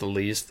mean, at the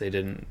least, they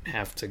didn't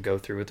have to go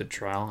through with the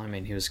trial. I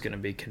mean, he was going to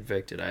be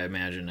convicted, I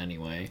imagine,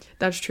 anyway.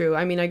 That's true.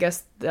 I mean, I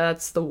guess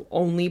that's the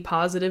only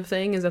positive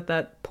thing, is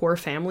that poor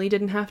family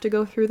didn't have to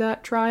go through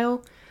that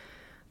trial.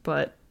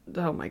 But,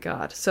 oh my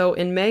god. So,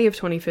 in May of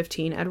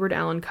 2015, Edward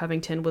Allen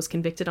Covington was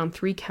convicted on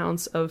 3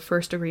 counts of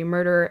first-degree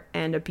murder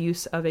and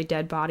abuse of a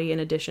dead body in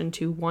addition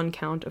to 1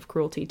 count of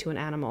cruelty to an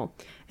animal,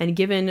 and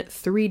given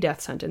 3 death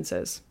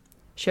sentences.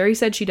 Cheri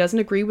said she doesn't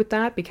agree with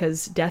that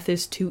because death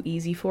is too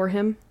easy for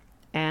him.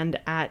 And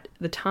at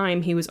the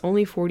time, he was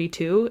only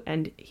 42,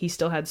 and he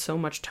still had so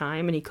much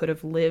time, and he could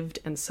have lived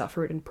and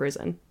suffered in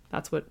prison.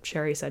 That's what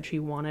Cheri said she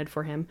wanted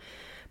for him.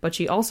 But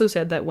she also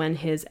said that when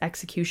his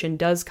execution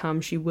does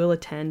come, she will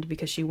attend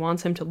because she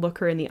wants him to look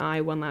her in the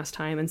eye one last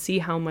time and see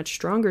how much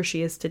stronger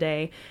she is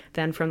today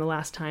than from the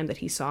last time that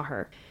he saw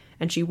her.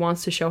 And she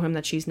wants to show him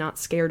that she's not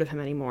scared of him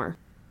anymore.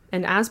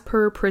 And as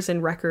per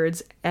prison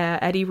records,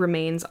 Eddie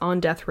remains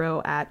on death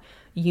row at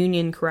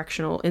Union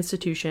Correctional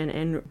Institution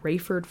in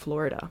Rayford,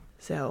 Florida.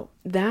 So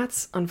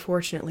that's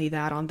unfortunately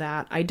that on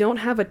that. I don't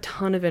have a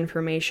ton of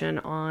information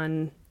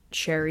on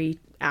Cheri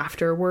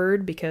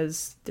afterward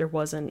because there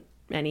wasn't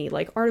any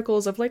like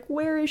articles of like,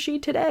 where is she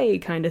today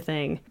kind of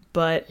thing.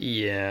 But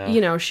yeah,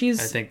 you know, I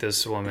she's think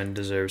this woman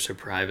deserves her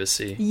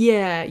privacy.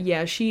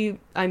 yeah, she,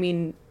 I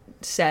mean,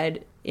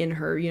 said in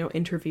her, you know,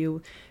 interview,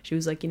 she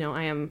was like, you know,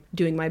 I am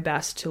doing my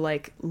best to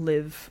like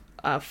live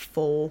a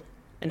full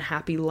and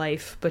happy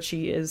life, but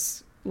she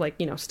is like,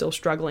 you know, still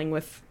struggling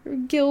with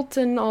guilt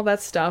and all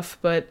that stuff,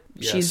 but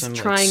she's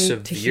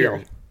trying to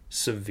heal.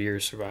 Severe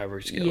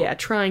survivor's guilt. Yeah,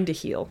 trying to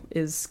heal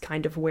is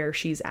kind of where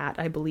she's at,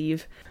 I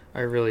believe.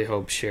 I really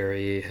hope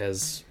Cheri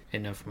has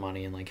enough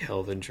money and like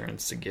health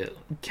insurance to get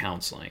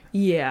counseling.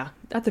 Yeah,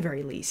 at the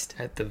very least.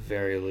 At the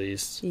very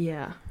least.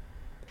 Yeah.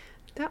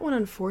 That one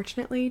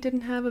unfortunately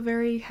didn't have a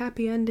very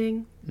happy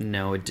ending.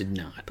 No, it did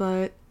not.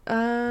 But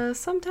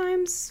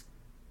sometimes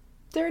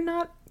they're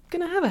not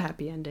gonna have a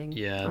happy ending.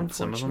 Yeah,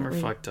 some of them are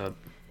fucked up.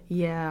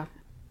 Yeah.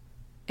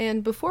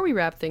 And before we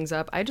wrap things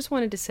up, I just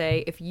wanted to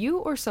say, if you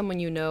or someone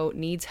you know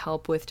needs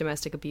help with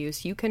domestic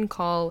abuse, you can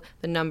call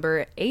the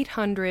number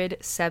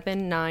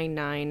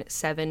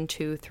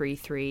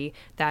 800-799-7233.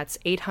 That's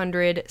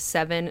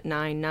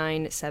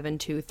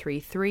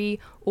 800-799-7233,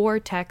 or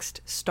text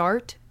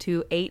START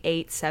to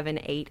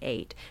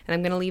 88788. And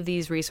I'm going to leave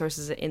these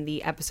resources in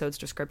the episode's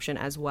description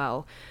as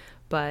well.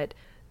 But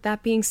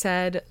that being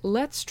said,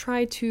 let's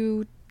try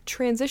to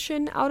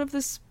transition out of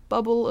this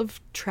bubble of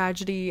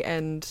tragedy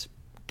and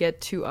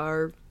get to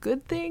our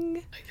good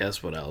thing. I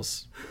guess what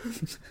else?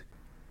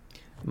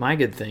 My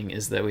good thing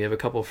is that we have a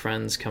couple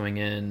friends coming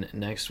in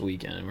next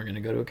weekend. We're going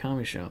to go to a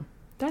comedy show.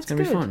 That's it's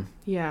going to be fun.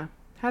 Yeah.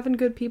 Having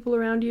good people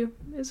around you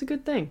is a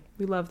good thing.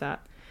 We love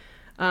that.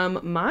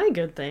 My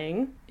good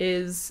thing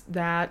is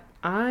that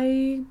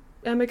I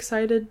am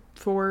excited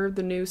for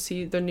the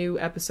new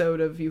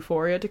episode of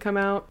Euphoria to come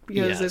out,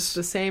 because it's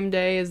the same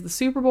day as the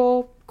Super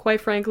Bowl.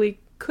 Quite frankly,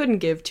 couldn't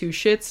give two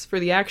shits for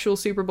the actual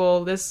Super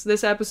Bowl.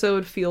 This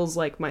episode feels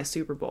like my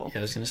Super Bowl. Yeah,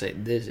 I was going to say,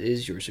 this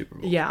is your Super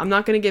Bowl. Yeah, I'm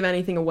not going to give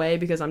anything away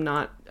because I'm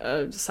not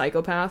a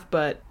psychopath,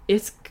 but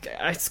it's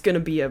going to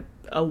be a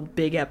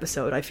big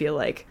episode, I feel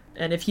like.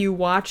 And if you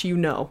watch, you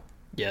know.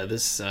 Yeah,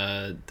 this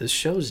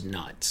show's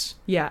nuts.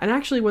 Yeah, and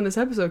actually when this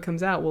episode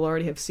comes out, we'll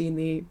already have seen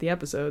the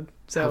episode.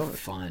 So how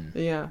fun.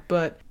 Yeah,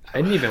 but I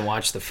didn't even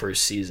watch the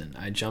first season.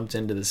 I jumped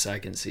into the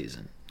second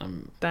season.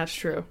 That's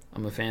true.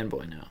 I'm a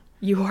fanboy now.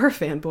 You are a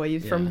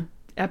fanboy. From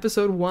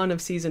episode 1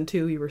 of season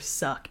 2, you were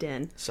sucked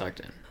in.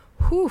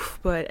 Whew,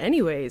 but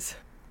anyways,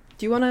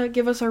 do you want to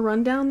give us our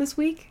rundown this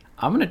week?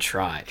 I'm going to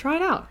try. Try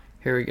it out.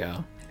 Here we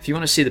go. If you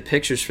want to see the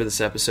pictures for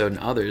this episode and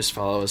others,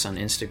 follow us on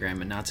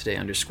Instagram at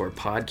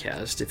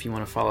NotToday_podcast. If you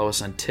want to follow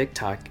us on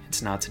TikTok,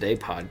 it's Not Today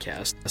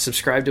Podcast.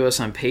 Subscribe to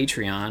us on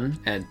Patreon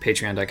at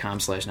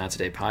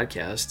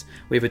patreon.com/NotTodayPodcast.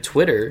 We have a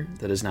Twitter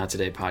that is Not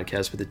Today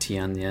Podcast, with the T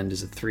on the end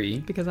is a 3.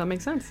 Because that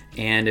makes sense.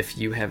 And if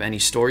you have any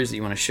stories that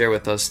you want to share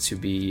with us to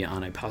be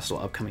on a possible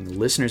upcoming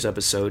listeners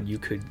episode, you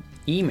could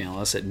email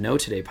us at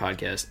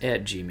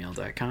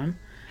notodaypodcast@gmail.com.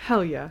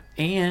 Hell yeah.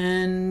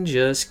 And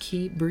just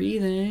keep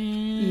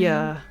breathing.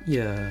 Yeah.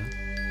 Yeah.